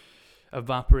been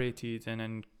evaporated and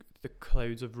then the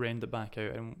clouds have rained it back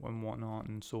out and whatnot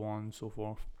and so on and so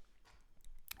forth,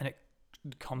 and it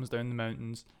comes down the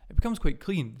mountains, it becomes quite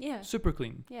clean, super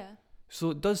clean. Yeah.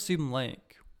 So it does seem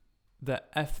like that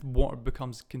if water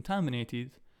becomes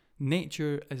contaminated,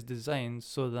 nature is designed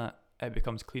so that it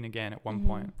becomes clean again at one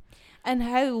point. And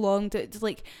how long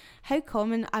how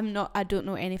common, I don't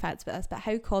know any facts about this, but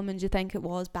how common do you think it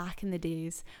was back in the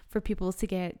days for people to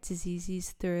get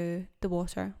diseases through the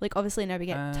water? Like, obviously now we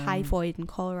get typhoid and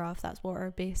cholera if that's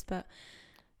water based, but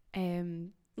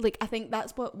like, I think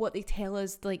that's what they tell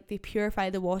us, like, they purify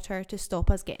the water to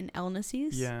stop us getting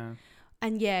illnesses. Yeah.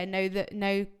 And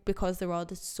now because the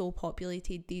world is so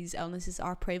populated, these illnesses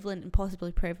are prevalent and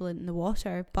possibly prevalent in the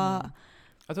water, but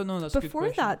I don't know. That's before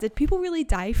that, did people really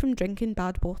die from drinking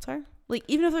bad water? Like,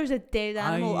 even if there's a dead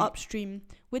animal upstream,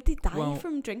 would they die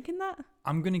from drinking that?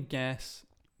 I'm gonna guess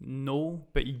no,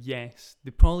 but yes,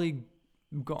 they probably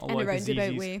got a lot of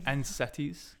diseases in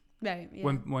cities. Right. Yeah.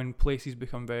 When places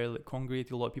become very like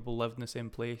congregated, a lot of people lived in the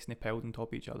same place and they piled on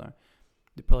top of each other.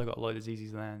 They probably got a lot of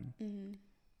diseases then. Mm-hmm.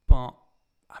 But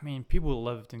I mean, people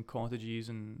lived in cottages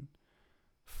and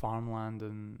farmland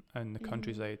and the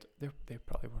countryside. They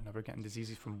probably were never getting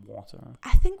diseases from water.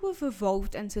 I think we've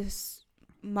evolved into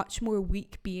much more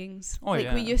weak beings.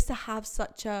 We used to have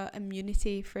such a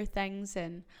immunity for things,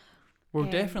 and we're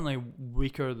definitely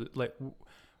weaker. Like,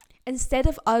 instead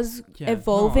of us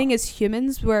evolving as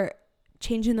humans, we're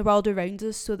changing the world around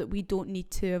us so that we don't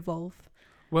need to evolve.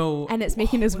 Well, and it's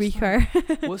making us weaker.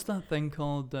 What's that thing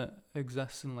called that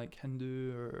exists in like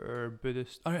Hindu or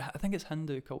Buddhist? I think it's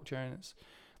Hindu culture, and it's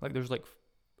like there's like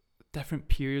different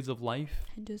periods of life.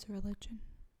 Hindu's a religion.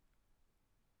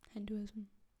 Hinduism.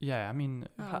 Yeah, I mean,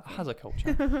 has a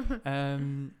culture.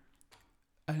 And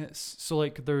it's so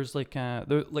like there's like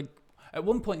there like at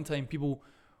one point in time people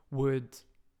would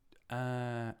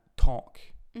talk.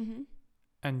 Mm-hmm.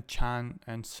 And chant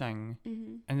and sing,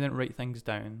 and then write things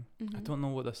down. I don't know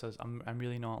what this is. I'm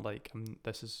really not like.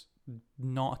 This is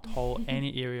not at all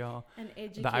any area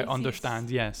that I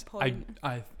understand. Yes,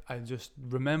 I just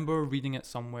remember reading it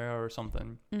somewhere or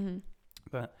something.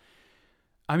 But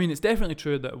I mean, it's definitely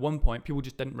true that at one point people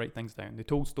just didn't write things down. They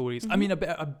told stories. I mean,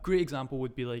 a great example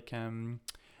would be like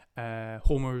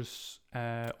Homer's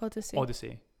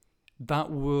Odyssey.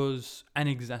 That was in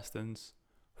existence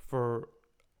for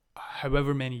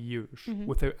however many years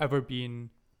without ever being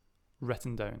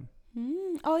written down.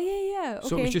 Oh yeah. Okay,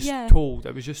 so it was just told.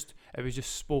 It was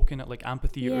just spoken at like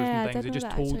amphitheaters and things.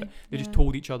 They just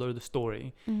told each other the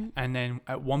story, and then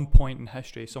at one point in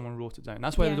history, someone wrote it down.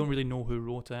 That's why they don't really know who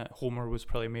wrote it. Homer was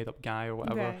probably a made up guy or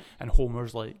whatever, and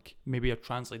Homer's like maybe a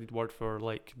translated word for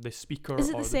like the speaker. Is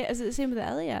it the same with the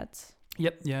Iliad?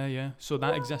 Yep. Yeah. So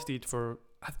that existed for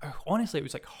honestly, it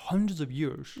was like hundreds of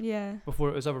years Yeah. before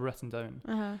it was ever written down.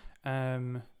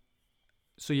 Uh-huh.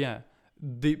 So yeah,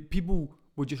 the people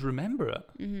would just remember it.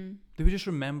 Mm-hmm. They would just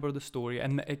remember the story,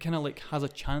 and it kind of like has a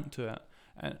chant to it,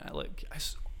 and like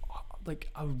it's like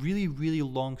a really, really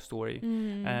long story.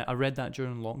 Mm-hmm. I read that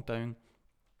during lockdown.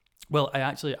 Well,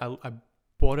 I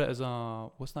bought it as a,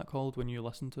 what's that called when you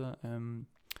listen to it?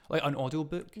 Like an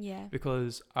audiobook. Yeah.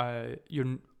 Because I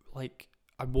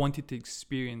wanted to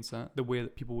experience it the way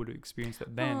that people would have experienced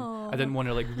it then. I didn't want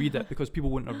to like read it because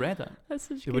people wouldn't have read it. That's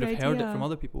such a They good would have heard idea. it from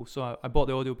other people. So I bought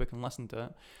the audiobook and listened to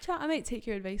it. Chat, I might take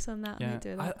your advice on that. I Yeah, might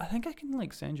do that. I think I can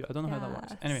like send you. I don't know how that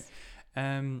works. Yes.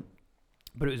 Anyway,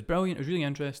 but it was brilliant. It was really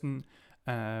interesting.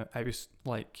 I was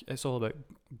like, it's all about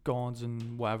gods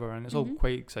and whatever, and it's all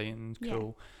quite exciting and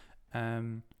cool.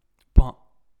 But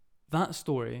that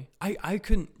story, I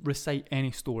couldn't recite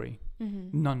any story.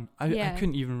 Mm-hmm. None. I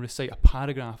couldn't even recite a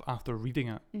paragraph after reading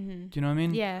it. Mm-hmm. Do you know what I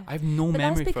mean? Yeah. I have no But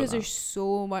memory that's for because that. there's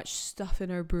so much stuff in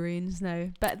our brains now.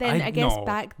 But then I guess no,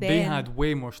 back then they had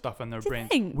way more stuff in their Do you brain.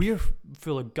 think? We're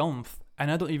full of gumph, and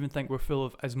I don't even think we're full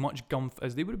of as much gumph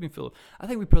as they would have been full of. I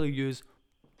think we probably use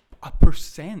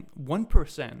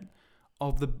 1%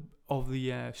 of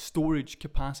the storage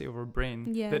capacity of our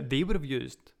brain that they would have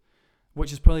used,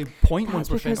 which is probably 0.1% that's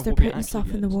because of they're what we putting actually stuff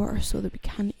in the use. water so that we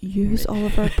can't use all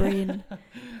of our brain.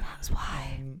 That's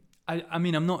why. I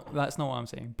mean, that's not what I'm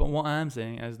saying. But what I am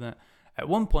saying is that at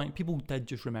one point, people did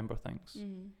just remember things.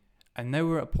 And now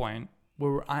we're at a point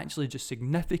where we're actually just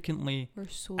significantly We're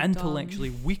so intellectually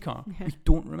dumb. weaker. Yeah. We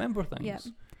don't remember things. Yep.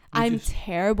 We I'm just-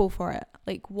 terrible for it.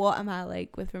 Like, what am I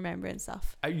like with remembering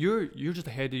stuff? You're just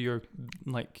ahead of you're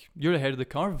ahead of the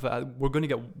curve. We're going to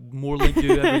get more like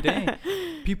you every day.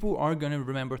 People are going to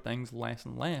remember things less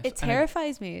and less. It And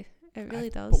terrifies me. It really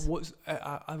But does.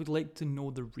 I would like to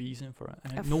know the reason for it,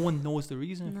 and If- no one knows the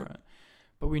reason No. for it.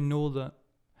 But we know that.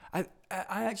 I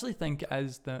actually think it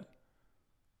is that.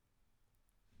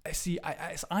 It's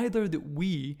either that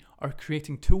we are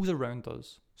creating tools around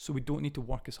us, so we don't need to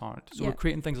work as hard. So we're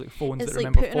creating things like phones It's that like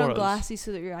remember putting for on us. glasses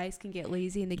so that your eyes can get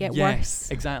lazy and they get Yes, worse.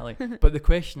 exactly. But the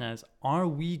question is, are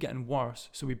we getting worse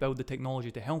so we build the technology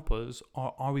to help us,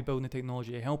 or are we building the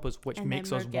technology to help us, which And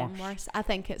makes then us we're getting worse? I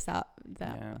think it's that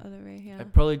Yeah. other way. Yeah.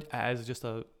 It probably is just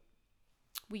a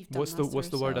We've done what's the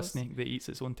word? A ourselves. snake that eats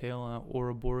its own tail,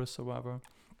 Ouroboros or whatever.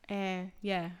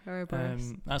 Yeah,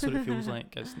 Ouroboros. That's what it feels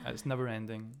like. It's never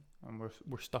ending, and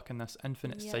we're stuck in this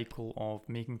infinite cycle of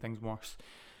making things worse.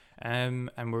 And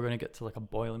we're gonna get to like a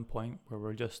boiling point where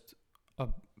we're just a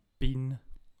bean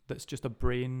that's just a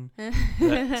brain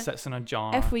that sits in a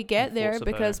jar. If we get and there, floats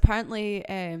because about. apparently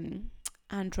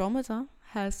Andromeda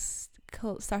has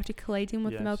started colliding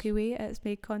with the Yes. Milky Way. It's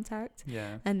made contact,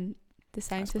 Yeah, and the quite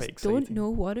scientists don't exciting. know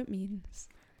what it means.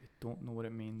 they don't know what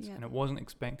it means, Yeah. and it wasn't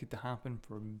expected to happen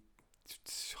for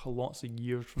lots of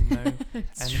years from now.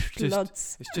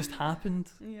 It's just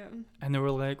happened, Yeah. and they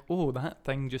were like, "Oh, that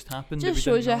thing just happened." that we Just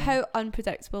shows you didn't know." how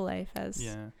unpredictable life is.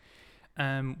 Yeah.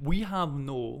 We have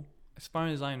as far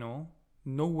as I know,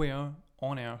 nowhere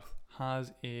on Earth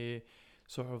has a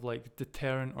sort of like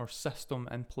deterrent or system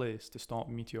in place to stop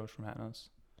meteors from hitting us.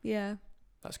 Yeah.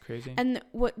 That's crazy. And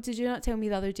what did you not tell me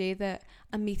the other day that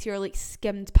a meteor like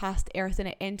skimmed past Earth and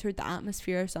it entered the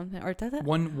atmosphere or something, or did it?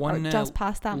 One or just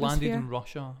past the landed atmosphere. in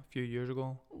Russia a few years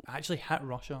ago. It actually hit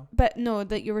Russia. But no,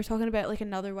 that you were talking about like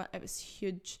another one. It was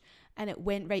huge, and it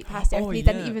went right past Earth. Oh, And they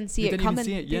yeah. didn't even see They it didn't even coming.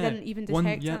 see it, yeah. They didn't even One-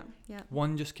 detect yeah. it. Yeah.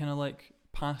 One just kind of like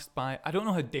passed by. I don't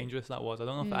know how dangerous that was. I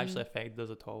don't know if it actually affected us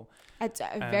at all. It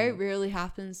very rarely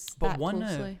happens but that one,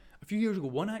 closely. A few years ago,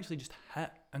 one actually just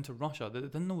hit into Russia. They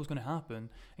didn't know what was going to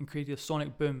happen and created a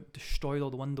sonic boom, destroyed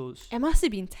all the windows. It must have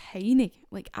been tiny,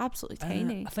 like absolutely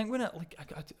tiny. I think when it like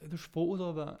there's photos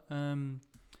of it,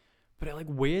 but it like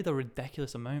weighed a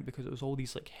ridiculous amount because it was all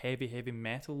these like heavy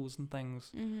metals and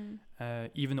things. Mm-hmm.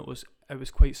 Even though it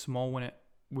was quite small when it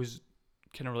was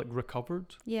kind of like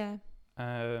recovered. Yeah.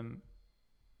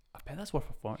 I bet that's worth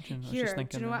a fortune. I was Here, just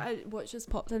thinking. do you know what just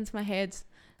popped into my head?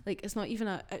 Like, it's not even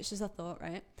it's just a thought,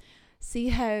 right? See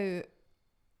how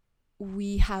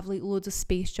we have like loads of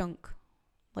space junk,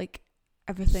 like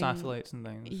everything. Satellites and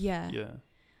things. Yeah. Yeah.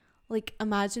 Like,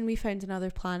 imagine we found another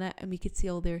planet and we could see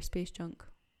all their space junk.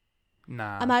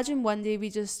 Nah. Imagine one day we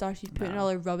just started putting Nah. all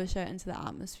our rubbish out into the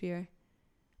atmosphere,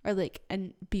 or like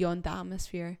and beyond the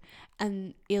atmosphere,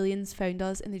 and aliens found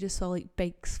us and they just saw like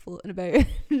bikes floating about,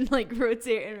 like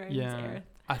rotating around Yeah. Earth.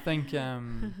 I think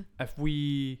if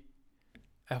we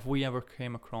ever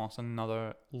came across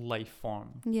another life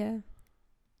form, Yeah.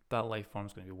 that life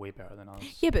form's going to be way better than us.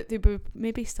 Yeah, but they would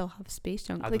maybe still have space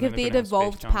junk. Like if they'd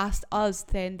evolved past us,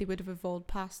 then they would have evolved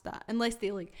past that. Unless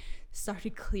they like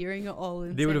started clearing it all.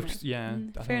 And they would have, yeah.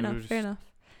 Fair enough.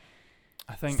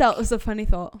 I think. Still, it was a funny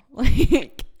thought.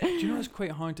 Like, do you know it's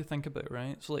quite hard to think about,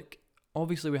 right? So like,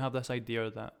 obviously we have this idea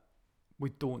that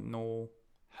we don't know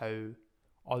how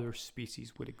other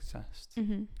species would exist,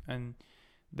 and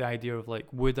the idea of like,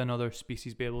 would another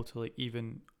species be able to like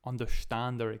even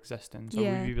understand their existence, or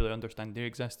would we really understand their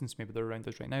existence? Maybe they're around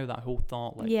us right now. That whole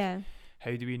thought, like,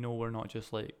 how do we know we're not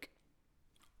just like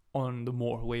on the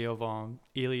motorway of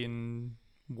alien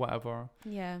whatever?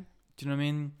 Yeah. Do you know what I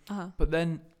mean? But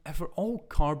then if we're all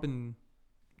carbon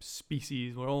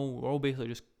species, we're all basically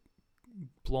just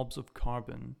blobs of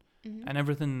carbon, and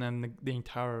everything in the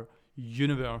entire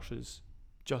universe is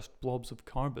just blobs of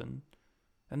carbon,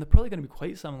 and they're probably going to be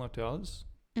quite similar to us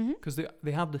because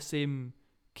they have the same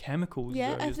chemicals.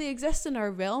 Yeah, if they exist in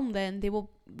our realm, then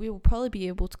we will probably be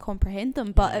able to comprehend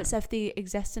them. But it's if they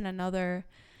exist in another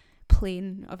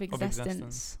plane of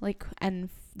existence, like in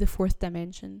the fourth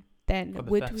dimension, then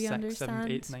would we understand?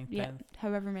 7, 8, 9, 10.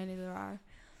 However many there are,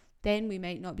 then we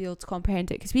might not be able to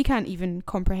comprehend it because we can't even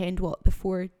comprehend what the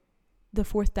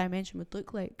fourth dimension would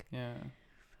look like. Yeah.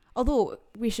 Although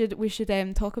we should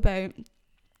talk about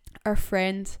our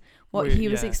friend, he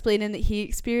was explaining that he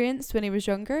experienced when he was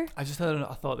younger. I just had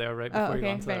a thought there right before you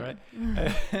answer that,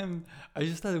 right? I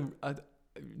just had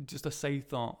a side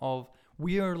thought of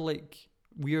we are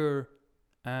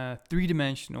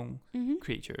three-dimensional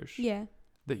creatures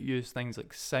that use things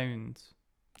like sound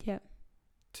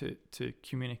to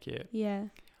communicate. Yeah.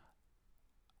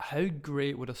 How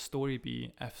great would a story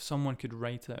be if someone could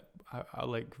write it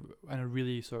like in a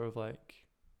really sort of like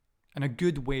in a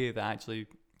good way that actually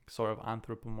sort of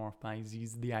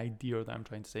anthropomorphizes the idea that I'm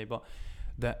trying to say, but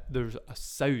that there's a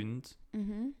sound,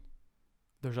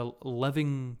 there's a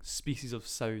living species of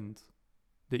sound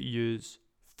that use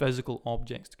physical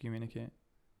objects to communicate.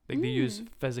 Like they use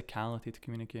physicality to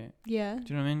communicate. Yeah. Do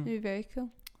you know what I mean? It'd be very cool.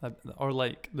 Or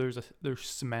like there's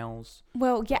smells.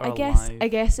 Well, yeah, I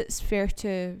guess it's fair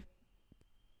to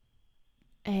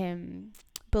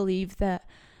believe that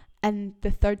in the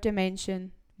third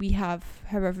dimension we have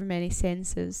however many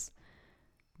senses.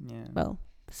 Yeah. Well,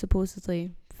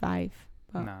 supposedly 5.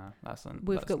 But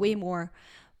we've got way more.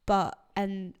 But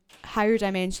in higher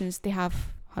dimensions they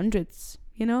have hundreds,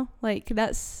 you know? Like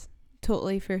that's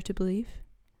totally fair to believe.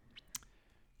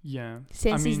 Yeah.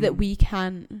 Senses that we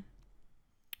can't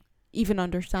even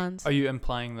understand. Are you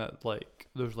implying that like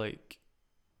there's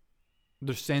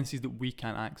senses that we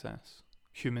can't access,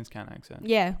 humans can't access?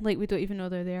 Yeah, like we don't even know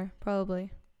they're there,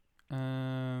 probably.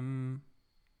 Yeah,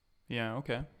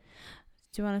 okay.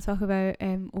 Do you want to talk about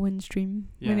Owen's dream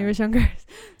when he was younger?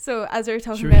 So as we were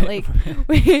talking about, like,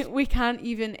 we can't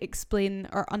even explain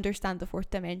or understand the fourth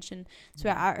dimension. So we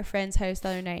were at our friend's house the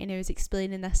other night and he was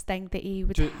explaining this thing that he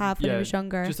would have when he was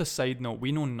younger. Just a side note,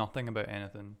 we know nothing about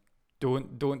anything.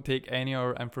 Don't take any of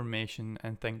our information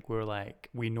and think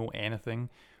we know anything.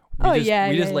 We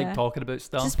just like talking about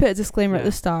stuff. Just put a disclaimer at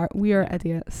the start. We are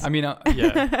idiots. I mean,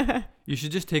 you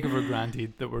should just take it for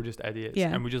granted that we're just idiots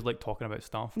and we just like talking about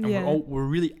stuff. And we're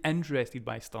really interested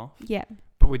by stuff. Yeah.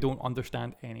 But we don't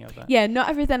understand any of it. Yeah, not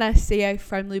everything I say I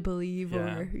firmly believe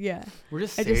We're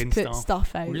just saying stuff. I just put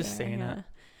stuff out. We're just saying it.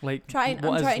 Like, I'm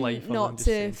trying not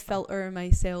to filter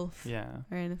myself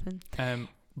or anything.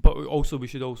 But we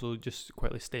should also just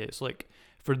quickly state it's like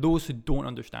for those who don't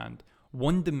understand,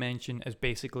 one dimension is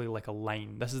basically like a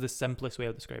line. This is the simplest way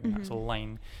of describing it. It's a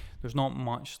line. There's not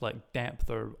much like depth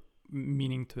or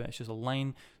meaning to it. It's just a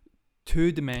line.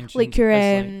 2 dimensions. Like you're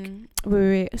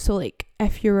wait. So like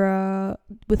if you're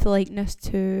with a likeness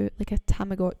to like a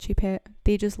Tamagotchi pet,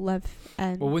 they just live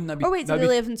in. Well, wouldn't that be? Oh wait, do they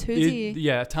live in 2D?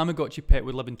 Yeah, a Tamagotchi pet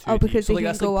would live in 2D. Oh, because so they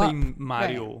like can go like up. playing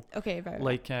Mario. Right. Okay, right.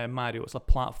 Like Mario, it's a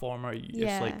platformer.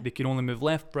 It's like they can only move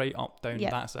left, right, up, down.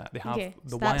 Yeah. That's it. They have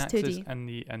the y-axis and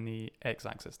the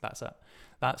x-axis. That's it.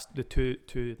 That's the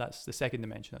two. That's the second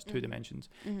dimension. That's 2 dimensions.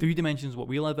 3 dimensions. What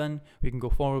we live in. We can go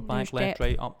forward, back, left,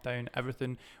 right, up, down.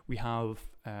 Everything. We have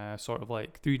sort of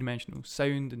like 3-dimensional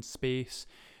sound and space,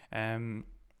 and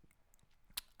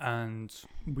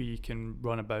we can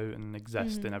run about and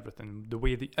exist in everything. The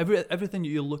way that everything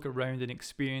you look around and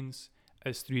experience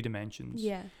is 3 dimensions.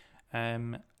 Yeah.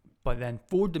 But then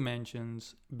 4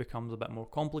 dimensions becomes a bit more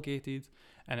complicated,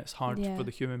 and it's hard for the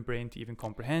human brain to even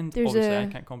comprehend. Obviously, I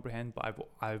can't comprehend, but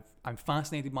I'm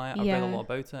fascinated by it. I've read a lot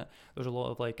about it. There's a lot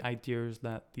of like ideas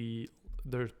that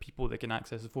there's people that can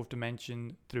access the 4th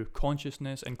dimension through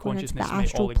consciousness, and consciousness may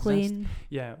all exist. Plane.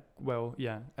 Yeah, well,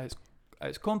 yeah, it's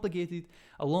it's complicated.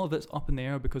 A lot of it's up in the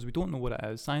air because we don't know what it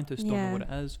is. Scientists don't know what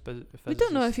it is. We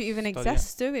don't know if it even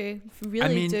exists, do we?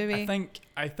 Really, do we?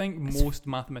 I think most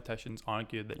mathematicians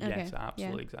argue that yes, it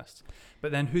absolutely exists.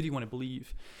 But then who do you want to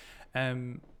believe?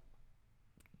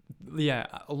 Yeah,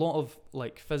 a lot of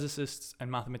like physicists and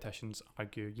mathematicians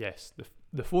argue yes,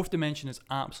 the fourth dimension is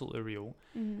absolutely real.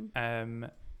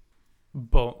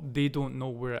 But they don't know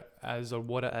where it is or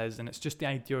what it is, and it's just the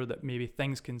idea that maybe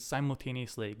things can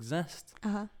simultaneously exist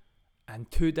in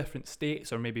two different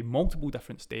states or maybe multiple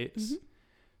different states.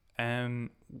 But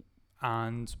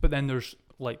then there's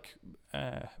like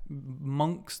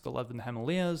monks that live in the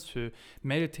Himalayas who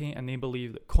meditate, and they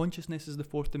believe that consciousness is the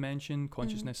fourth dimension.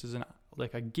 Consciousness is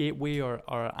like a gateway or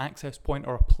an access point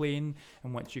or a plane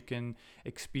in which you can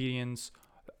experience,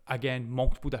 again,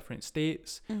 multiple different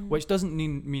states, which doesn't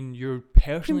mean you're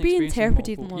personally can be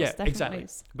interpreted in lots of different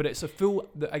ways. But it's the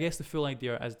full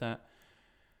idea is that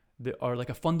or like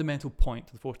a fundamental point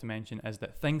to the fourth dimension is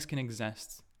that things can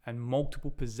exist in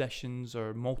multiple positions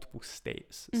or multiple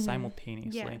states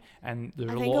simultaneously, and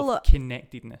there's a lot of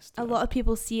connectedness to a lot of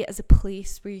people see it as a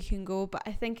place where you can go, but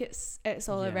I think it's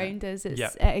all around us. It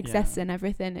exists in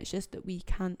everything. It's just that we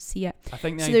can't see it. I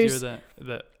think the idea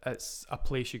that it's a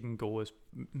place you can go is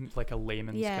like a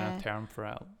layman's kind of term for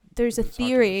it. There's a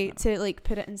theory to like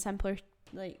put it in simpler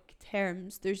like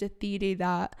terms. There's a theory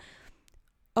that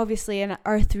obviously in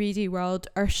our 3D world,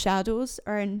 our shadows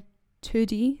are in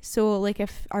 2D. So like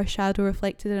if our shadow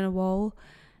reflected in a wall,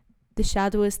 the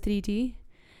shadow is 3D.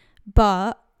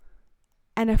 But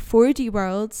in a 4D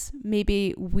world,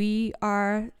 maybe we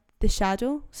are the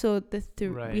shadow. So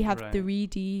we have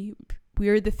 3D.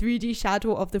 We're the 3D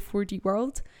shadow of the 4D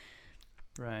world.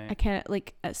 Right. I can't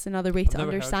it's another way to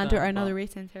understand it or another way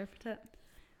to interpret it.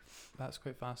 That's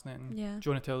quite fascinating. Yeah. Do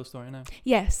you want to tell the story now?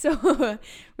 Yeah. So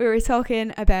we were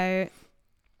talking about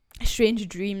strange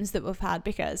dreams that we've had,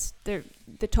 because the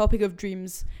topic of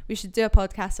dreams, we should do a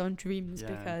podcast on dreams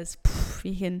because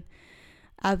you can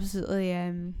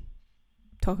absolutely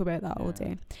talk about that all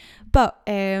day. But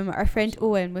our friend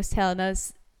Owen was telling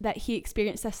us that he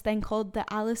experienced this thing called the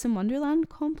Alice in Wonderland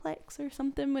complex or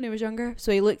something when he was younger.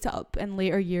 So he looked it up in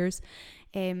later years,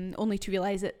 only to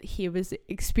realise that he was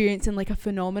experiencing like a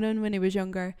phenomenon when he was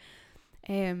younger.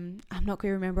 I'm not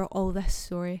going to remember all this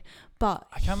story, but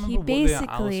I can't remember what the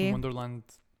Alice in Wonderland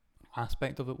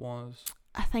aspect of it was.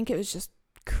 I think it was just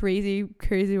crazy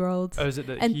world. Is it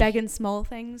that and big and small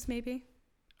things maybe?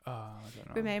 I don't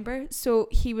know. Remember? So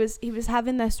he was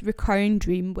having this recurring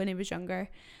dream when he was younger,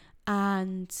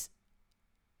 and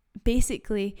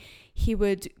basically he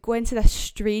would go into this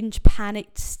strange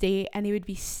panicked state, and he would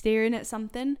be staring at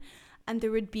something, and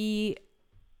there would be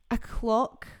a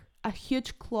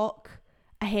huge clock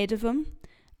ahead of him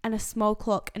and a small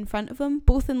clock in front of him,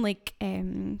 both in like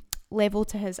level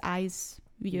to his eyes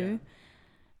view,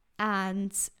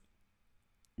 and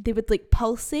they would like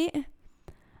pulsate,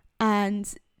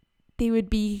 and they would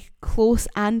be close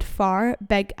and far,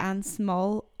 big and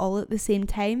small, all at the same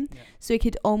time. So he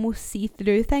could almost see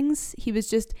through things. He was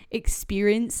just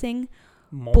experiencing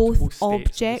both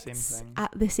objects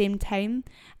at the same time,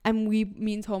 and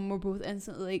me and Tom were both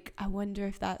instantly like, I wonder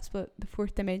if that's what the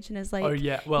fourth dimension is like.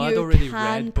 I'd already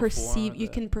read perceive you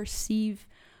can perceive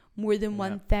more than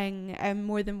one thing and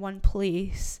more than one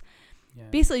place.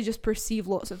 Basically just perceive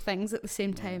lots of things at the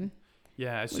same time.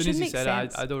 As soon as he said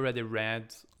it, I'd already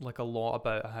read like a lot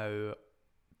about how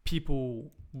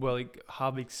people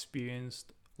have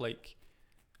experienced like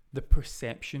the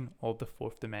perception of the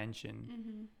fourth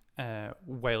dimension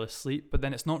while asleep, but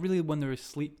then it's not really when they're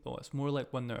asleep though. It's more like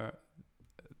when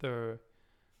they're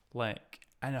like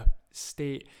in a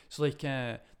state. So like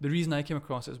the reason I came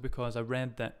across it is because I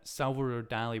read that Salvador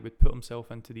Dali would put himself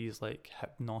into these like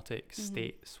hypnotic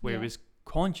states where he was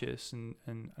conscious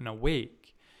and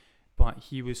awake, but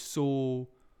he was so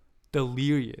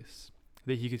delirious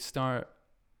that he could start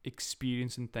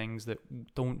experiencing things that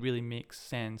don't really make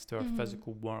sense to our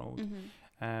physical world.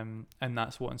 And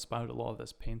that's what inspired a lot of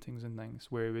his paintings and things,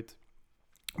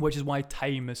 which is why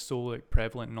time is so like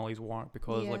prevalent in all his work,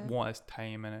 because like what is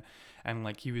time, and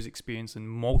like he was experiencing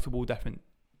multiple different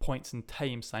points in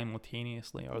time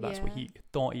simultaneously, or that's what he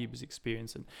thought he was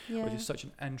experiencing, which is such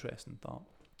an interesting thought.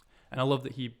 And I love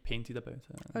that he painted about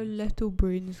it. Our little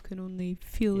brains can only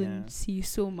feel and see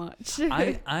so much.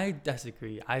 I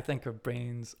disagree. I think our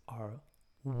brains are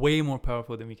way more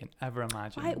powerful than we can ever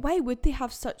imagine. Why would they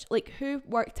have such, like, who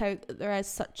worked out that there is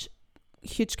such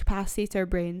huge capacity to our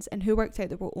brains, and who worked out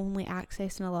that we're only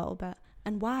accessing a little bit?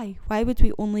 And why would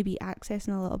we only be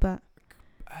accessing a little bit?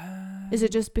 Is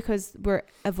it just because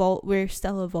we're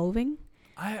still evolving?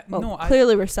 No,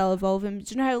 clearly we're still evolving.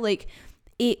 Do you know how like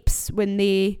apes when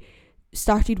they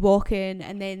started walking,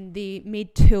 and then they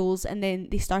made tools, and then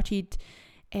they started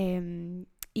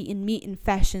eating meat and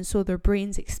fish, and so their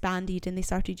brains expanded and they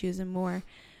started using more.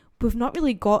 We've not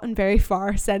really gotten very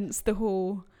far since the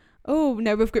whole, oh,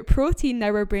 now we've got protein, now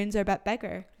our brains are a bit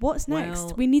bigger. What's next?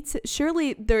 Well, We need to,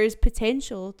 surely there is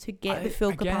potential to get the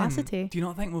full capacity. Do you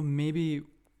not think we'll maybe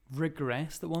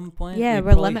regressed at one point? Yeah, we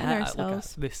we're limiting hit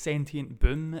ourselves. the sentient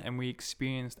boom, and we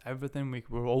experienced everything. We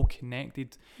were all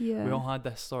connected. Yeah. We all had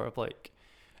this sort of like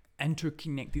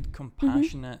interconnected,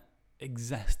 compassionate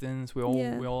existence. We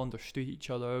all understood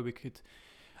each other. We could.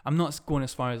 I'm not going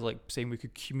as far as like saying we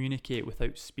could communicate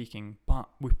without speaking, but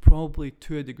we probably,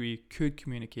 to a degree, could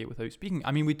communicate without speaking.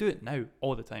 I mean, we do it now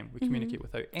all the time. We communicate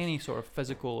without any sort of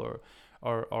physical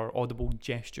or audible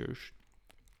gestures.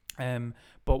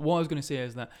 But what I was going to say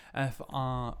is that if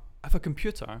a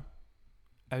computer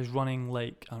is running,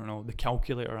 like, I don't know, the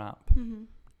calculator app,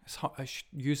 it's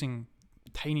using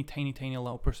tiny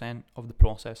little percent of the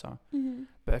processor.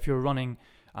 But if you're running,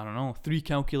 I don't know, 3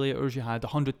 calculators, you had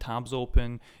 100 tabs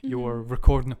open, you were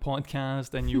recording a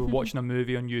podcast, and you were watching a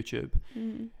movie on YouTube,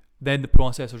 then the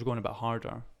processor's going a bit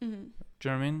harder. Do you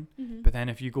know what I mean? But then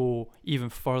if you go even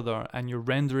further and you're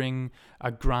rendering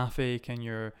a graphic and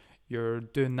you're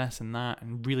doing this and that,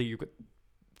 and really you've got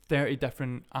 30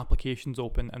 different applications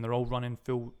open and they're all running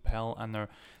full hell, and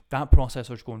that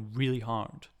processor's going really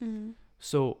hard.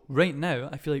 So right now,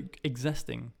 I feel like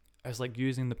existing is like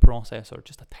using the processor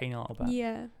just a tiny little bit.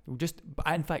 Yeah.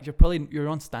 In fact, you're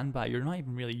on standby. You're not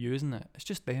even really using it. It's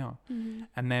just there.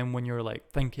 And then when you're like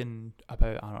thinking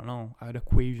about, I don't know, an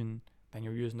equation, then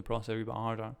you're using the processor a bit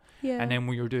harder. Yeah. And then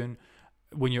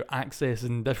when you're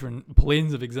accessing different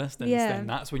planes of existence, then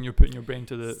that's when you're putting your brain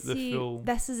to the full.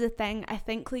 This is the thing. I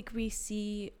think like we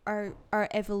see our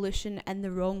evolution in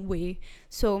the wrong way.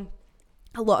 So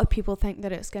a lot of people think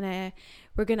that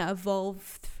we're gonna evolve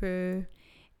through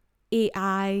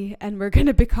AI, and we're going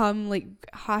to become like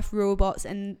half robots,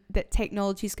 and that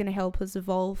technology is going to help us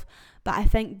evolve. But I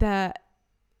think that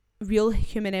real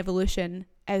human evolution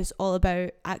is all about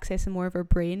accessing more of our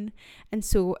brain. And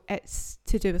so it's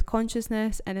to do with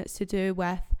consciousness, and it's to do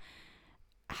with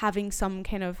having some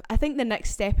kind of, I think the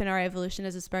next step in our evolution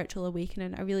is a spiritual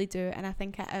awakening. I really do. And I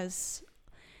think it is.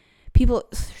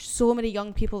 So many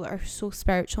young people that are so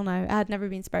spiritual now. I had never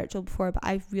been spiritual before, but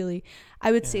I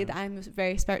would say that I'm a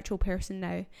very spiritual person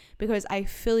now, because I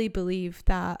fully believe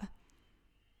that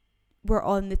we're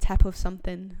on the tip of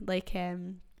something. Like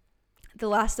the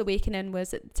last awakening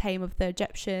was at the time of the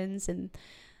Egyptians and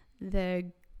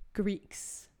the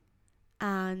Greeks,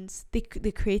 and they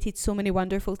created so many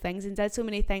wonderful things and did so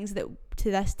many things that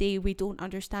to this day we don't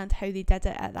understand how they did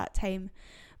it at that time.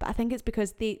 But I think it's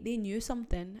because they knew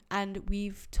something, and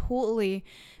we've totally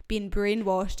been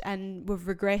brainwashed, and we've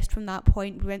regressed from that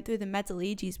point. We went through the Middle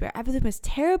Ages where everything was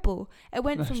terrible. It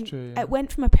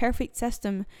went from a perfect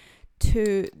system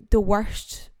to the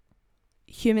worst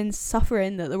human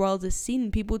suffering that the world has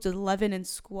seen. People just living in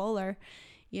squalor,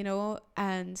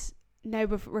 and now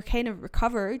we're kind of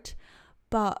recovered,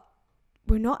 but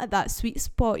we're not at that sweet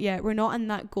spot yet. We're not in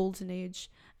that golden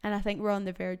age, and I think we're on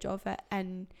the verge of it.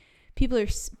 And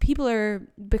people are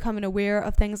becoming aware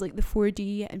of things like the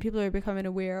 4D, and people are becoming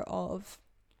aware of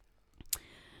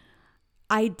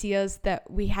ideas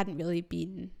that we hadn't really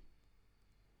been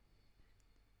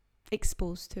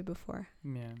exposed to before.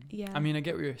 Yeah. I mean, I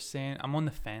get what you're saying. I'm on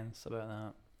the fence about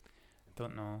that. I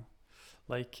don't know.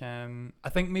 Like, I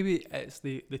think maybe it's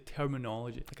the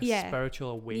terminology, like a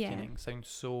spiritual awakening sounds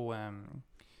so,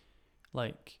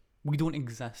 like, we don't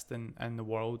exist in the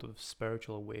world of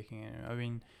spiritual awakening. I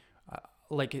mean,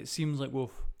 like, it seems like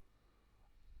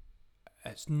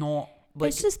it's not like,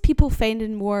 it's just people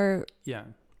finding more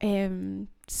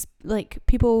like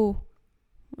people,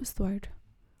 what's the word,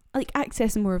 like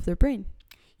accessing more of their brain.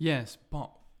 Yes, but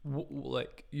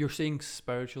like you're saying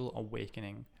spiritual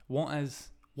awakening, what is spirit?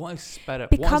 What is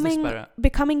the spirit?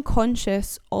 Becoming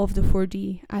conscious of the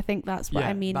 4D. I think that's what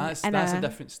I mean. That's a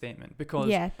different statement, because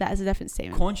that is a different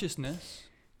statement. Consciousness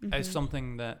is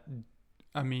something that,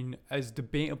 I mean, is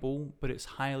debatable, but it's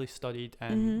highly studied,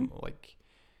 and like,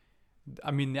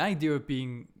 I mean, the idea of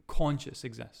being conscious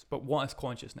exists, but what is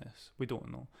consciousness? We don't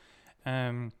know.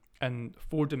 And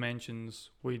 4 dimensions,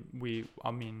 you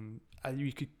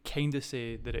could kind of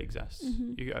say that it exists.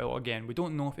 Again, we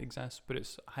don't know if it exists, but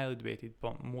it's highly debated.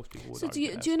 But most people would. So do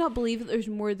you not believe that there's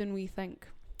more than we think?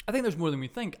 I think there's more than we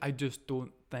think. I just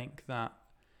don't think that.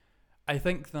 I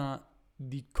think that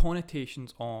the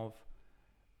connotations of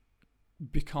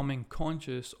becoming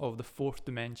conscious of the 4th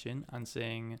dimension and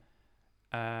saying,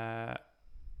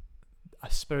 a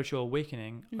spiritual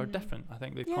awakening are different. I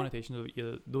think the connotations of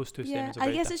those two statements are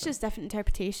very I guess different. it's just different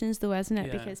interpretations though, isn't it?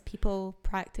 Yeah. Because people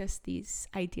practice these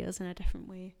ideas in a different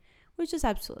way, which is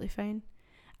absolutely fine.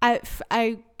 I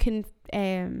can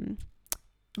I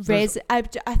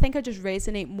think I just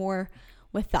resonate more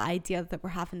with the idea that we're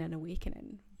having an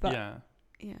awakening. But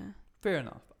yeah. Fair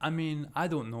enough. I mean, I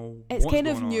don't know. It's what's kind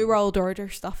of going New on. World Order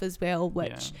stuff as well,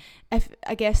 which if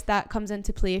I guess that comes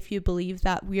into play if you believe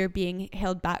that we're being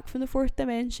held back from the fourth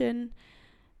dimension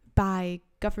by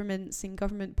governments and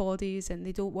government bodies, and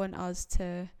they don't want us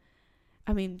to.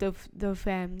 I mean, they've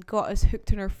got us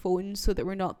hooked on our phones so that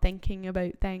we're not thinking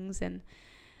about things, and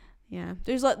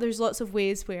there's lots of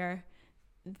ways where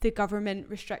the government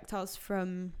restrict us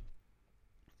from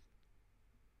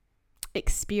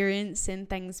experiencing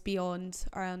things beyond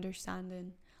our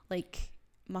understanding, like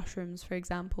mushrooms, for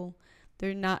example.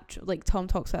 They're natural. Like Tom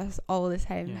talks about us all the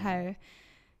time, how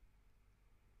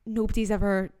nobody's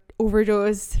ever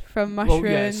overdosed from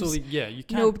mushrooms. Well, you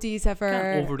can't. Nobody's ever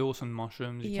can't overdose on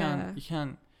mushrooms. You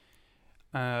can't.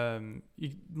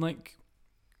 You like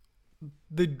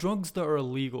the drugs that are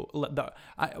illegal.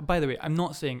 By the way, I'm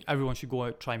not saying everyone should go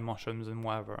out try mushrooms and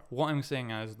whatever. What I'm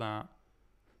saying is that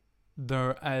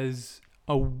there is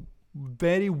a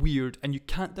very weird, and you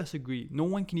can't disagree. No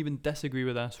one can even disagree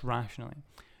with this rationally.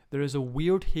 There is a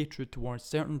weird hatred towards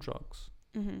certain drugs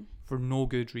for no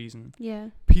good reason. Yeah.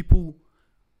 People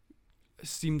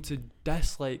seem to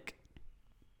dislike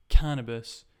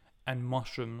cannabis and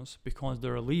mushrooms because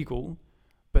they're illegal,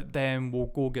 but then we'll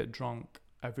go get drunk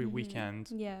every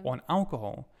weekend on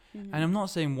alcohol. And I'm not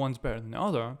saying one's better than the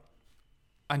other.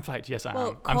 In fact, yes, I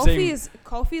am.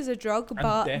 Coffee is a drug,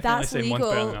 but that's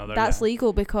legal. That's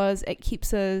legal because it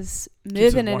keeps us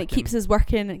moving and it keeps us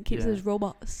working and it keeps us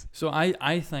robots. So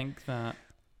I think that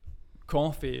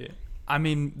coffee, I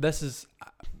mean, this is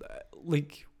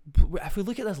like, if we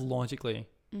look at this logically,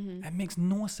 it makes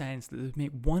no sense that they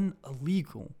make one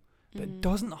illegal that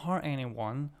doesn't hurt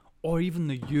anyone or even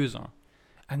the user,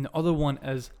 and the other one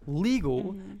is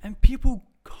legal and people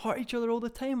hurt each other all the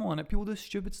time on it. People do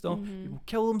stupid stuff. People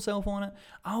kill themselves on it.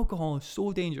 Alcohol is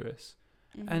so dangerous,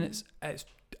 and it's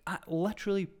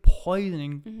literally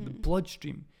poisoning the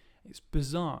bloodstream. It's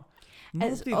bizarre.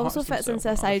 It also fits into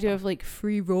this idea of like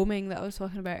free roaming that I was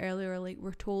talking about earlier. Like,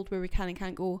 we're told where we can and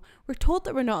can't go. We're told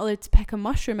that we're not allowed to pick a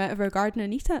mushroom out of our garden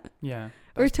and eat it. Yeah.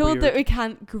 We're told that we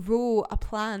can't grow a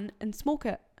plant and smoke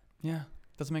it. Yeah,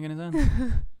 doesn't make any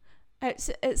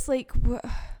sense. It's like,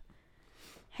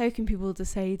 how can people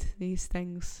decide these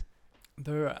things?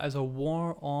 There is a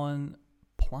war on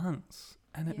plants,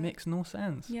 and it makes no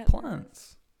sense. Yep.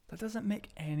 Plants. That doesn't make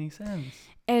any sense.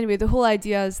 Anyway, the whole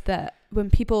idea is that when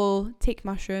people take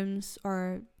mushrooms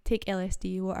or take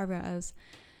LSD, whatever it is,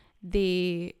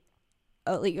 they,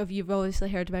 like, you've obviously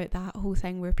heard about that whole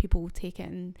thing where people take it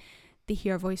and they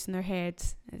hear a voice in their head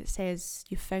and it says,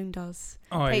 "You found us."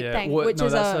 Oh yeah, thing,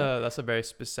 that's a very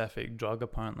specific drug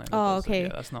apparently. Okay,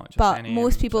 that's not just but any.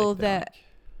 Most people that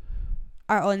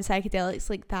are on psychedelics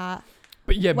like that,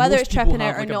 but yeah, whether most it's tripping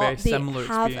out like or not, they have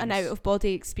experience. an out of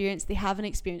body experience. They have an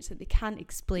experience that they can't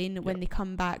explain when they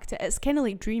come back to. It's kind of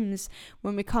like dreams.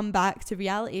 When we come back to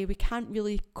reality, we can't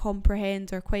really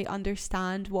comprehend or quite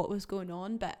understand what was going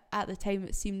on. But at the time,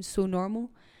 it seemed so normal.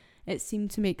 It seemed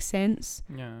to make sense.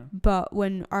 Yeah. But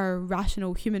when our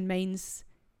rational human minds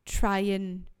try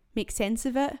and make sense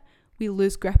of it, we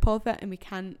lose grip of it and we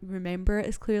can't remember it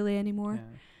as clearly anymore.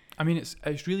 Yeah. I mean,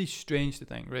 it's really strange to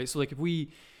think, right? So like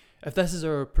if this is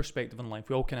our perspective in life,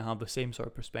 we all kind of have the same sort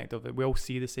of perspective. We all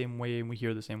see the same way and we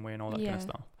hear the same way and all that kind of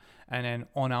stuff. And then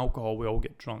on alcohol, we all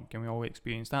get drunk and we all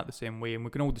experience that the same way, and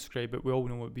we can all describe it. We all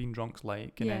know what being drunk's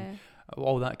like, and then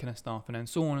all that kind of stuff, and then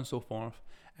so on and so forth.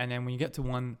 And then when you get to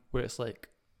one where it's like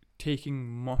taking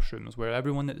mushrooms, where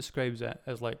everyone that describes it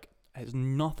is like, it's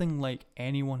nothing like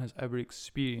anyone has ever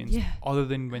experienced other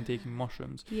than when taking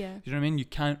mushrooms. Yeah. Do you know what I mean? You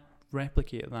can't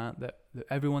replicate that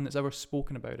everyone that's ever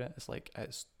spoken about it, it's like,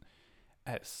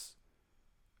 it's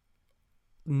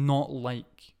not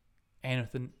like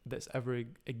anything that's ever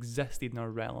existed in our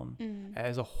realm. It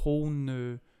is a whole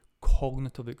new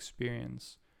cognitive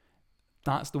experience.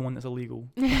 That's the one that's illegal.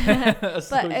 That's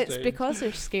but so it's strange. because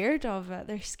they're scared of it.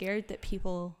 They're scared that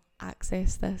people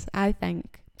access this, I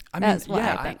think. I mean, that's what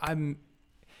I think.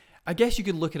 I guess you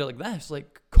could look at it like this.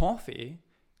 Like coffee,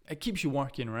 it keeps you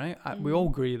working, right? We all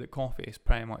agree that coffee is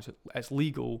pretty much, it's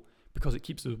legal because it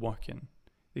keeps us working.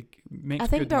 It makes I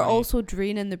think good they're money. also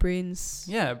draining the brains.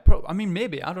 Yeah, I mean,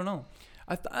 maybe. I don't know.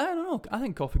 I don't know. I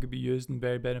think coffee could be used in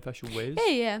very beneficial ways.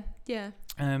 Yeah.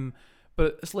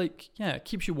 But it's like, it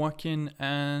keeps you working,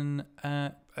 and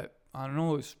I don't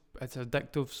know, it's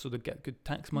addictive, so they get good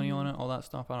tax money on it, all that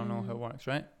stuff. I don't know how it Mm. works,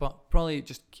 right? But probably it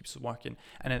just keeps it working.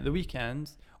 And at the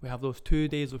weekends, we have those 2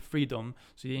 days of freedom,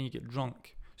 so then you get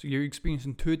drunk. So you're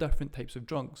experiencing 2 different types of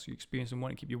drugs. You're experiencing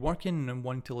one to keep you working and then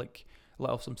one to like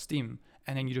let off some steam.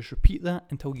 And then you just repeat that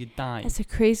until you die. It's a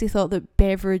crazy thought that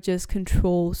beverages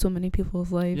control so many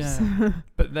people's lives. Yeah.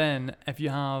 But then if you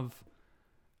have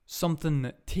something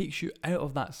that takes you out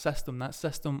of that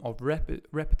system of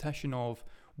repetition of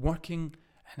working,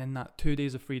 and then that 2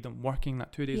 days of freedom, working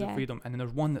that 2 days of freedom, and then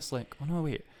there's one that's like, oh no,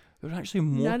 wait, there's actually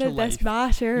more None to of life. this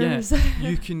matters. Yeah,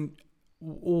 you can,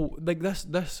 like this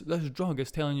drug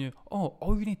is telling you, oh,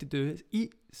 all you need to do is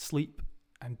eat, sleep,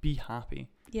 and be happy.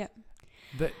 Yeah.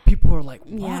 That people are like,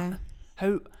 what? Yeah.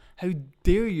 How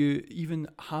dare you even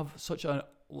have such a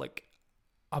like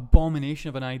abomination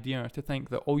of an idea to think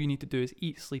that all you need to do is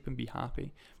eat, sleep, and be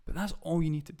happy? But that's all you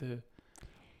need to do.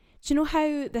 Do you know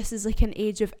how this is like an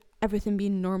age of everything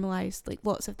being normalized, like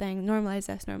lots of things, normalize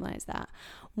this, normalize that?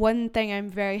 One thing I'm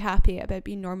very happy about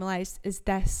being normalized is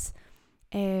this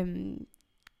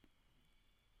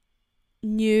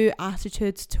new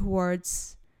attitude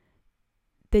towards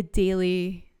the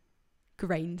daily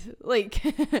grind, like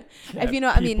if you know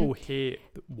what I mean. People hate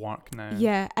work now.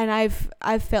 Yeah, and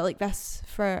I've felt like this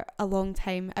for a long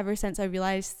time, ever since I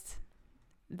realised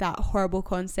that horrible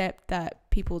concept that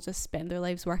people just spend their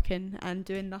lives working and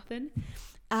doing nothing.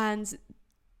 And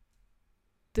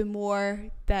the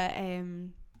more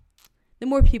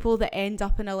people that end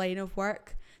up in a line of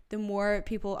work, the more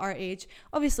people our age,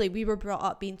 obviously we were brought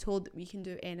up being told that we can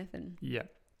do anything. Yeah.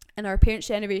 And our parents'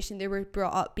 generation, they were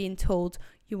brought up being told,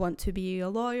 you want to be a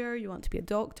lawyer, you want to be a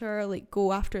doctor, like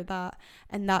go after that,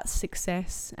 and that's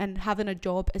success, and having a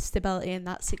job is stability, and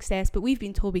that's success. But we've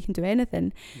been told we can do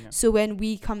anything. Yeah. So when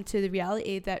we come to the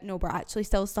reality that no, we're actually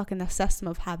still stuck in this system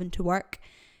of having to work,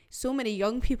 so many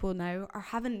young people now are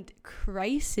having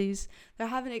crises. They're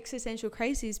having existential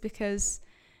crises because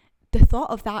the thought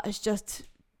of that is just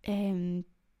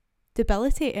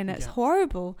debilitating. It's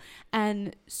horrible,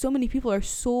 and so many people are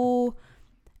so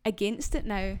against it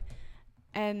now.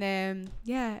 And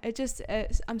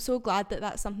I'm so glad that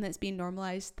that's something that's being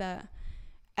normalized, that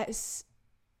it's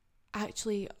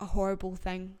actually a horrible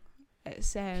thing.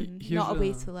 It's not a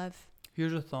way to live.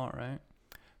 Here's a thought, right?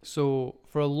 So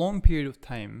for a long period of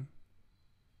time,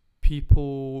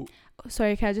 people...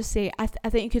 Sorry, can I just say, I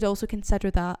think you could also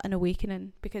consider that an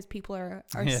awakening, because people are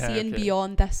seeing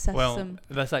beyond this system. Well,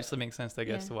 this actually makes sense, I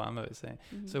guess, to what I'm about to say.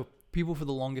 Mm-hmm. So people for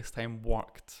the longest time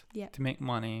worked to make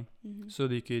money so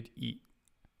they could eat,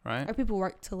 right? Or people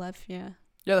work to live, yeah.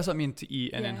 Yeah, that's what I mean, to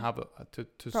eat and then have it to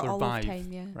for survive, all of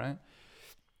time, right?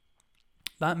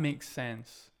 That makes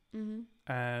sense.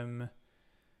 Mm-hmm.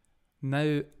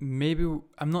 Now, maybe,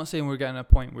 I'm not saying we're getting to a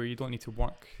point where you don't need to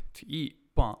work to eat,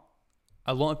 but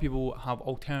a lot of people have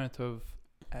alternative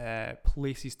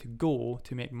places to go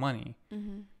to make money.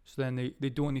 Mm-hmm. So then they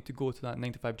don't need to go to that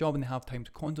 9-to-5 job, and they have time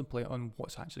to contemplate on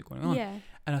what's actually going on. Yeah.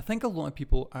 And I think a lot of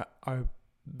people are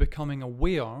becoming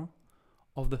aware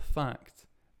of the fact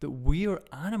that we are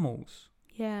animals.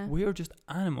 Yeah. We are just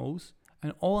animals,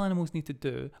 and all animals need to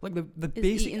do, like the Is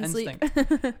basic eat and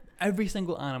instinct, every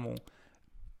single animal,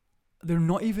 they're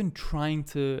not even trying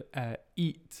to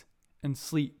eat and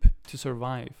sleep to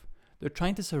survive. They're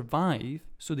trying to survive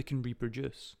so they can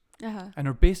reproduce. And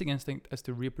our basic instinct is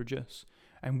to reproduce.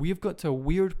 And we've got to a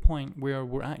weird point where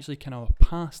we're actually kind of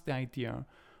past the idea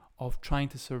of trying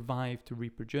to survive to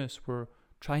reproduce. We're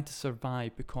trying to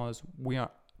survive because we are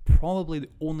probably the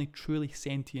only truly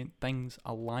sentient things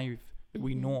alive that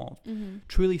we know of. Mm-hmm.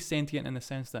 Truly sentient in the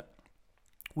sense that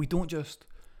we're not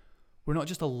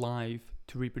just alive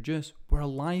to reproduce. We're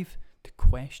alive to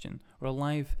question. We're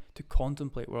alive to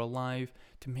contemplate. We're alive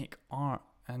to make art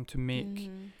and to make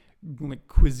like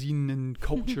cuisine and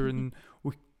culture, and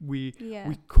we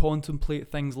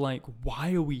contemplate things like,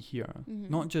 why are we here?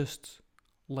 Not just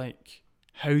like,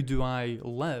 how do I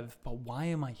live, but why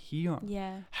am I here?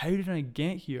 Yeah. How did I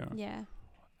get here? Yeah.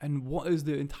 And what is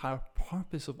the entire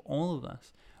purpose of all of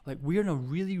this? Like, we're in a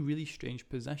really, really strange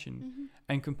position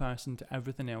in comparison to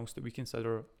everything else that we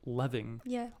consider living.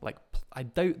 Yeah. Like, I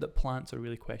doubt that plants are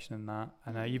really questioning that,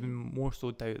 and I even more so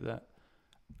doubt that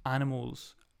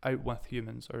animals out with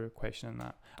humans are questioning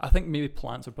that. I think maybe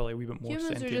plants are probably a wee bit more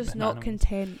sentient. Humans are just than not animals.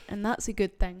 content, and that's a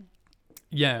good thing.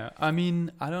 Yeah, I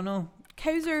mean, I don't know.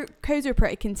 Cows are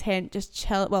pretty content, just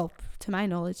chill. Well, to my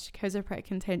knowledge, cows are pretty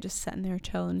content, just sitting there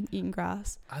chilling, eating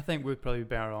grass. I think we'd probably be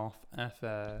better off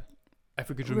if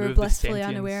we could We're remove the blissfully sentience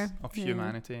unaware. of Yeah.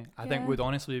 humanity. I think we'd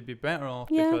honestly be better off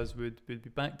because we'd be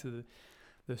back to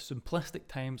the simplistic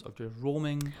times of just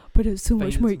roaming. But it's so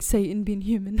much more Finding exciting being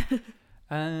human.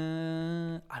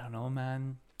 I don't know,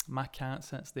 man. My cat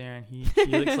sits there and he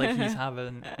looks like he's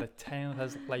having the time of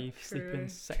his life, sleeping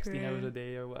 16 hours a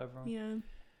day or whatever. Yeah.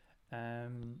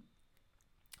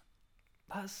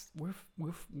 That's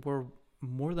we're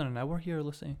more than an hour here,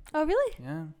 Lucy. Oh, really?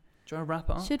 Yeah. Do you want to wrap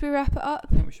it up? Should we wrap it up?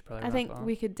 I think we should probably. I think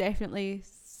we could definitely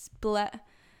split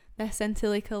this into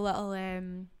like a little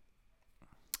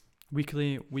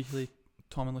weekly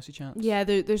Tom and Lucy chats. Yeah,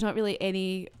 there's not really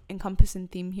any encompassing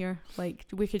theme here. Like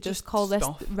we could just call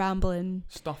stuff. this rambling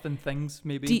Stuff and things,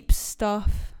 maybe. Deep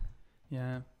stuff.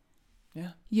 Yeah.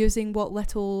 Yeah. Using what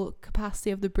little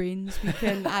capacity of the brains we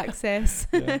can access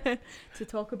to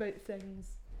talk about things.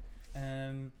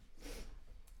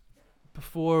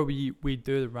 Before we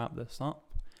do wrap this up,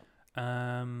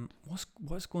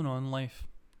 what's going on in life?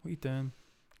 What are you doing?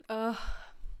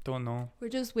 Don't know. We're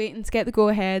just waiting to get the go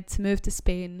ahead to move to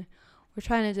Spain. We're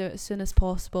trying to do it as soon as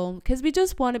possible because we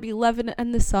just want to be living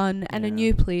in the sun in a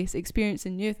new place,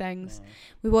 experiencing new things.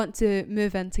 We want to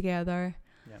move in together.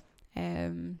 Yeah.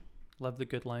 Live the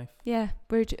good life. Yeah,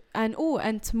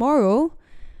 and tomorrow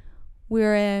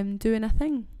we're doing a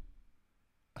thing.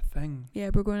 A thing. Yeah,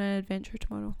 we're going on an adventure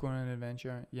tomorrow. Going on an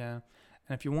adventure, yeah.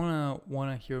 And if you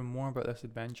wanna hear more about this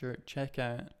adventure, check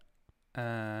out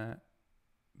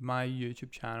my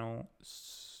YouTube channel,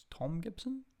 Tom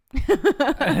Gibson.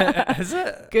 Is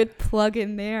it? Good plug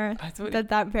in there. I did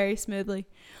that very smoothly.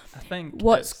 I think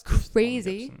what's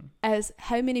crazy is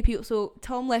how many people. So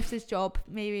Tom left his job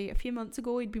maybe a few months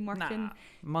ago. He'd been working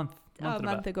a month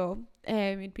ago.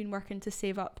 He'd been working to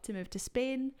save up to move to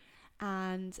Spain,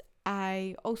 and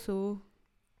I also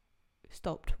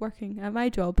stopped working at my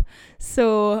job.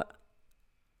 So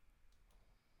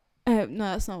no,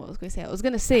 that's not what I was going to say. I was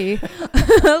going to say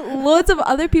loads of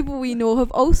other people we know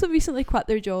have also recently quit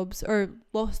their jobs or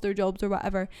lost their jobs or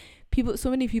whatever. So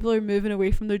many people are moving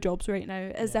away from their jobs right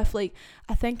now, as if like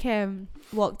I think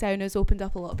lockdown has opened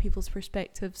up a lot of people's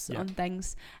perspectives on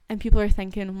things, and people are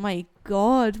thinking, oh my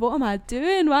God, what am I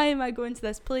doing? Why am I going to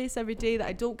this place every day that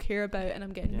I don't care about and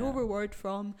I'm getting no reward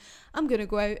from? I'm gonna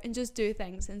go out and just do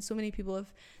things. And so many people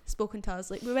have spoken to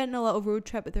us. Like we went on a little road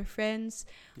trip with their friends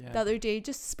the other day,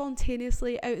 just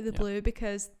spontaneously out of the blue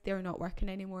because they're not working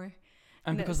anymore.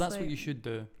 And because that's what you should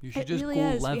do. You should just go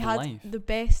live life. We had the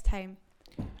best time.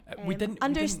 We didn't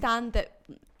understand that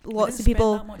lots of spend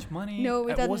people that much money. No,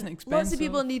 we it didn't. wasn't expensive. Lots of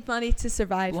people need money to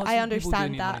survive. I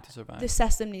understand that. The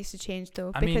system needs to change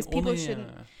though, because people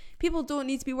shouldn't. People don't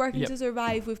need to be working to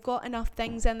survive. We've got enough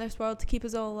things in this world to keep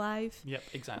us all alive. Yep,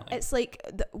 exactly. It's like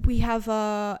we have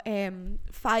a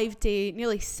 5-day,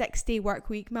 nearly 6-day work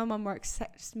week. My mum works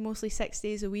mostly 6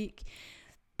 days a week.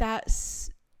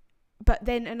 But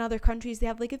then in other countries they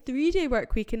have like a 3-day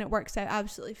work week and it works out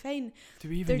absolutely fine. Do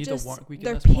we even need a work week?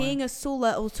 They're paying us so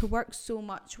little to work so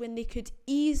much when they could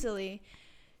easily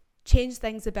change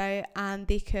things about, and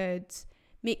they could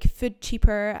make food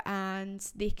cheaper, and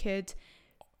they could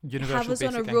have us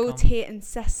on a rotating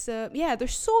system. Yeah,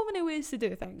 there's so many ways to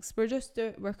do things.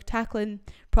 We're tackling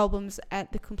problems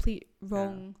at the complete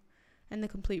wrong in the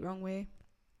complete wrong way.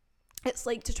 It's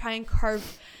like to try and curb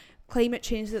climate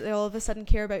change that they all of a sudden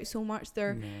care about so much.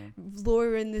 They're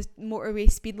lowering the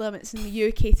motorway speed limits in the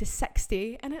UK to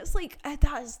 60, and it's like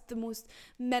that is the most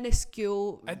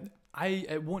minuscule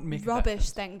it won't make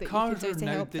rubbish thing that cars you can do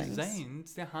to help things. Cars are now designed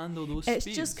to handle those it's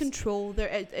speeds. Just control.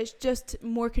 It's just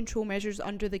more control measures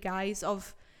under the guise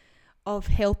of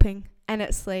helping, and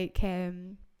it's like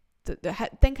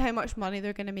think how much money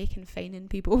they're going to make in fining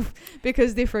people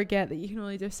because they forget that you can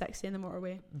only do 60 in the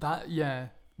motorway.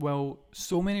 Well,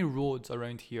 so many roads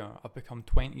around here have become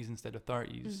 20s instead of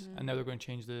 30s, and now they're going to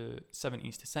change the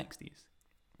 70s to 60s.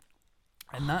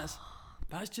 And that's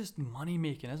just money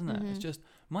making, isn't it? It's just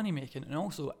money making. And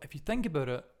also, if you think about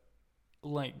it,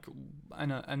 like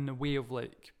in the way of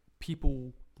like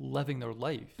people living their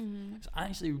life, it's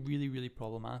actually really, really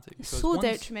problematic. It's so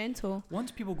detrimental. Once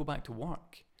people go back to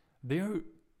work, they're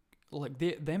like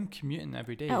them commuting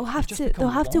every day. They'll have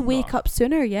to wake up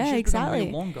sooner. Yeah,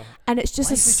 exactly. And it's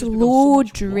just a slow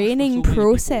draining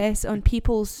process on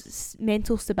people's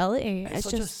mental stability. It's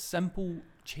such a simple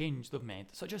change they've made.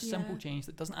 Such a simple change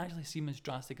that doesn't actually seem as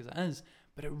drastic as it is,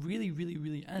 but it really, really,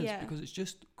 really is, because it's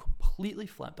just completely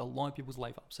flipped a lot of people's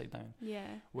life upside down. Yeah.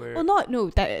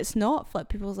 That it's not flipped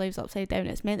people's lives upside down.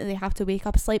 It's meant that they have to wake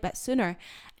up a slight bit sooner,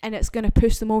 and it's going to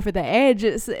push them over the edge.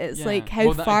 It's like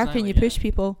how far can you push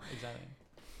people? Exactly.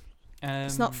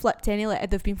 It's not flipped any. Like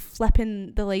they've been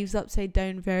flipping the lives upside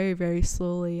down very, very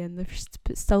slowly, and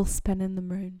they're still spinning them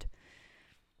round.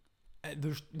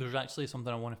 There's actually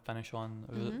something I want to finish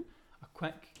on. A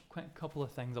quick couple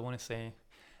of things I want to say,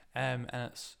 and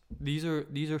it's these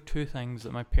are two things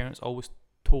that my parents always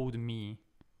told me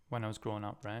when I was growing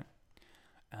up, right?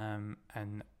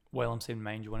 And while I'm saying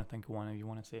mine, you want to think of one, or you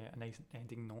want to say a nice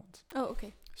ending note? Oh,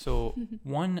 okay. So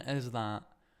one is that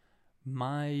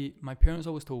my parents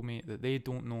always told me that they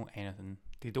don't know anything.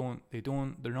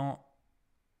 They're not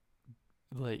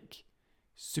like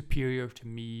superior to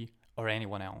me or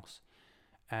anyone else.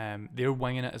 They're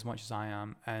winging it as much as I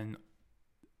am, and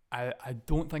I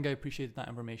don't think I appreciated that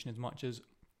information as much as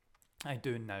I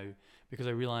do now, because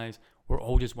I realise we're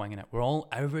all just winging it.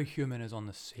 Every human is on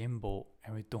the same boat,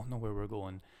 and we don't know where we're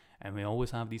going, and we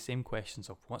always have these same questions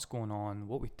of what's going on,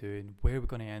 what we're doing, where we're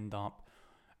going to end up,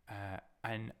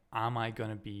 and am I going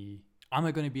to be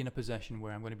in a position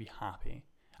where I'm going to be happy?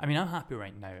 I mean, I'm happy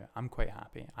right now. I'm quite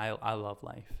happy. I love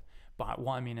life, but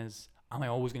what I mean is, am I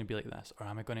always going to be like this, or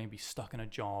am I going to be stuck in a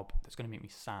job that's going to make me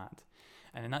sad?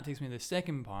 And then that takes me to the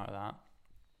second part of that,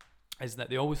 is that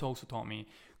they always also taught me,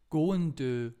 go and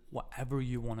do whatever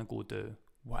you want to go do.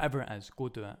 Whatever it is, go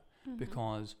do it. Mm-hmm.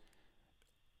 Because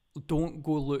don't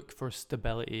go look for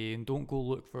stability, and don't go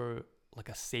look for like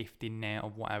a safety net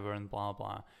of whatever and blah,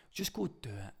 blah. Just go do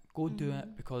it. Go do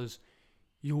it, because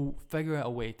you'll figure out a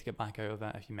way to get back out of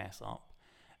it if you mess up.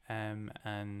 And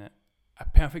a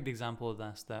perfect example of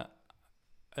this that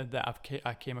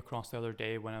I came across the other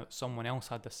day when someone else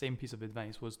had the same piece of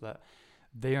advice was that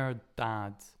their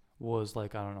dad was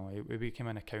like, I don't know, he became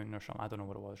an accountant or something, I don't know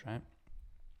what it was, right?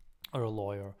 Or a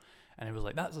lawyer. And it was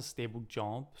like, that's a stable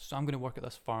job, so I'm going to work at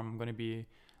this firm, I'm going to be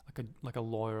like a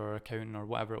lawyer or accountant or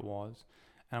whatever it was,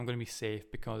 and I'm going to be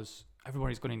safe because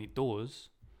everybody's going to need those.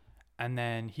 And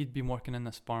then he'd been working in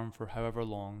this firm for however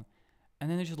long, and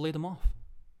then they just laid him off.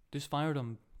 They just fired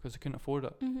him because they couldn't afford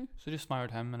it. Mm-hmm. So they just fired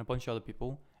him and a bunch of other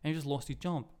people, and he just lost his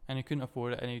job, and he couldn't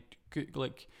afford it, and he could,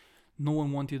 like, no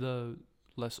one wanted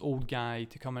this old guy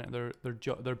to come into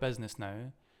their business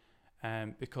now,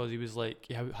 because he was like,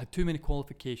 he had too many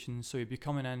qualifications, so he'd be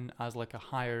coming in as like a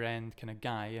higher end kind of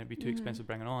guy, and it'd be too expensive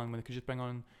bringing on, when they could just bring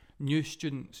on new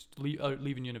students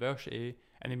leaving university,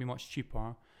 and they'd be much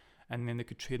cheaper. And then they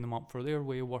could train them up for their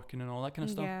way of working and all that kind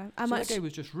of stuff. Yeah, that guy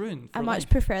was just ruined for I life. much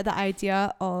prefer the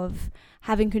idea of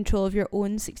having control of your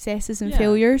own successes and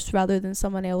failures rather than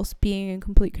someone else being in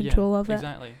complete control of it.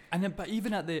 Exactly. And then, but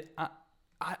even at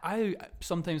I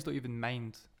sometimes don't even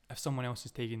mind if someone else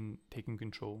is taking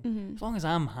control. Mm-hmm. As long as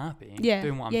I'm happy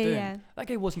doing what I'm doing. Yeah. That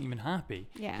guy wasn't even happy.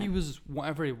 Yeah. He was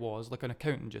whatever he was, like an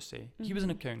accountant, just say. Mm-hmm. He was an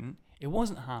accountant. He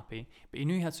wasn't happy, but he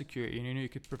knew he had security, and he knew he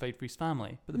could provide for his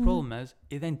family. But the problem is,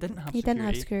 he then didn't have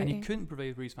security, and he couldn't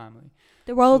provide for his family.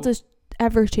 The world is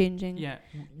ever changing. Yeah,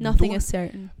 nothing is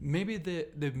certain. Maybe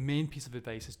the main piece of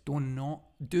advice is do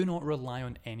not rely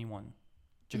on anyone.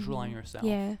 Just rely on yourself.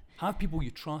 Yeah. Have people you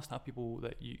trust. Have people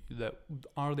that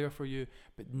are there for you,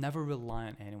 but never rely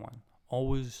on anyone.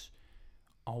 Always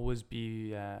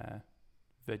be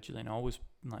vigilant. Always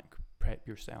like prep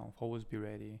yourself. Always be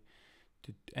ready.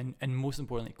 And most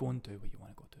importantly, go and do what you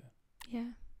want to go do.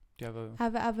 Yeah. Do you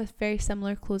have I have a very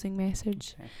similar closing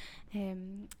message. Okay.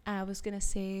 I was gonna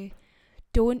say,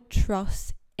 don't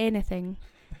trust anything.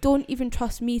 Don't even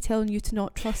trust me telling you to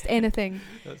not trust anything.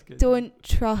 That's good. Don't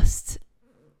trust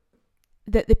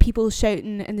that the people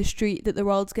shouting in the street that the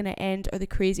world's gonna end are the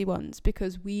crazy ones,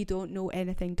 because we don't know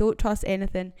anything. Don't trust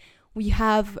anything. We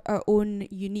have our own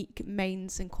unique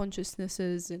minds and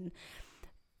consciousnesses and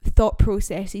thought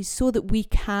processes so that we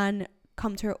can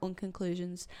come to our own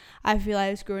conclusions. I've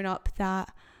realised growing up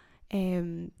that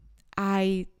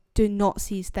I do not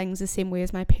see things the same way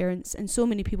as my parents, and so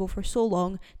many people for so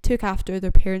long took after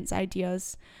their parents'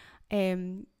 ideas,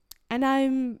 and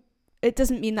it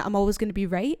doesn't mean that I'm always going to be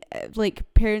right.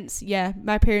 Like parents,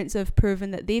 my parents have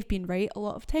proven that they've been right a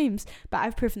lot of times, but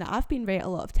I've proven that I've been right a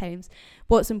lot of times.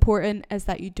 What's important is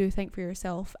that you do think for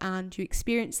yourself, and you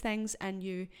experience things, and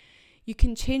you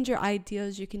can change your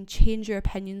ideas, you can change your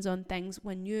opinions on things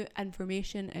when new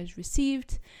information is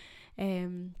received,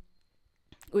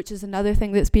 which is another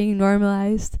thing that's being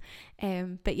normalised.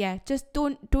 But yeah, just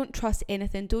don't trust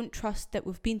anything. Don't trust that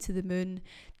we've been to the moon.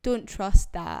 Don't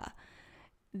trust that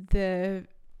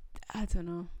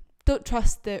don't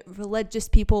trust that religious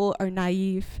people are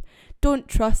naive. Don't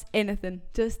trust anything.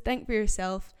 Just think for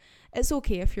yourself. It's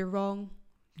okay if you're wrong,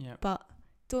 but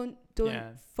don't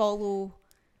follow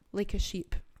like a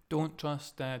sheep. Don't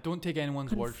trust. Don't take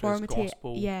anyone's word for as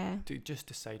gospel. Yeah. To just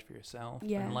decide for yourself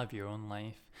and live your own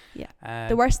life. Yeah.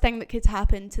 The worst thing that could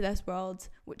happen to this world,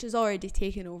 which is already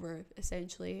taken over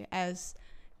essentially, is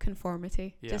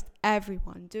conformity. Yeah. Just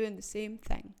everyone doing the same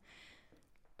thing.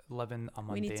 Living a mundane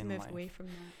life. We need to move away from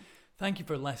that. Thank you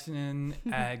for listening.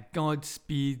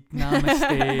 Godspeed.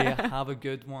 Namaste. Have a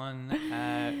good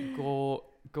one.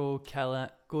 Go kill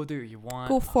it. Go do what you want.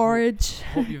 Go forage.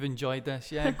 Hope you've enjoyed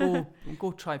this. Yeah, go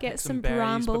try pick some berries,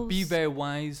 brambles. but be very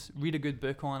wise. Read a good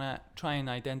book on it. Try and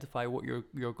identify what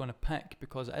you're going to pick,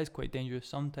 because it is quite dangerous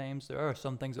sometimes. There are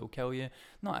some things that will kill you.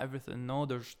 Not everything. No,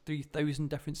 there's 3,000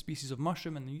 different species of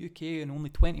mushroom in the UK, and only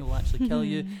 20 will actually kill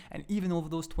you. And even over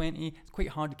those 20, it's quite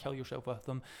hard to kill yourself with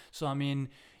them. So I mean,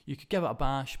 you could give it a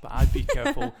bash, but I'd be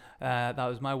careful. That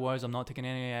was my words. I'm not taking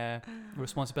any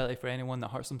responsibility for anyone that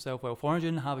hurts themselves while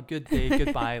foraging. Have a good day.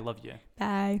 Goodbye. Love you.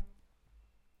 Bye.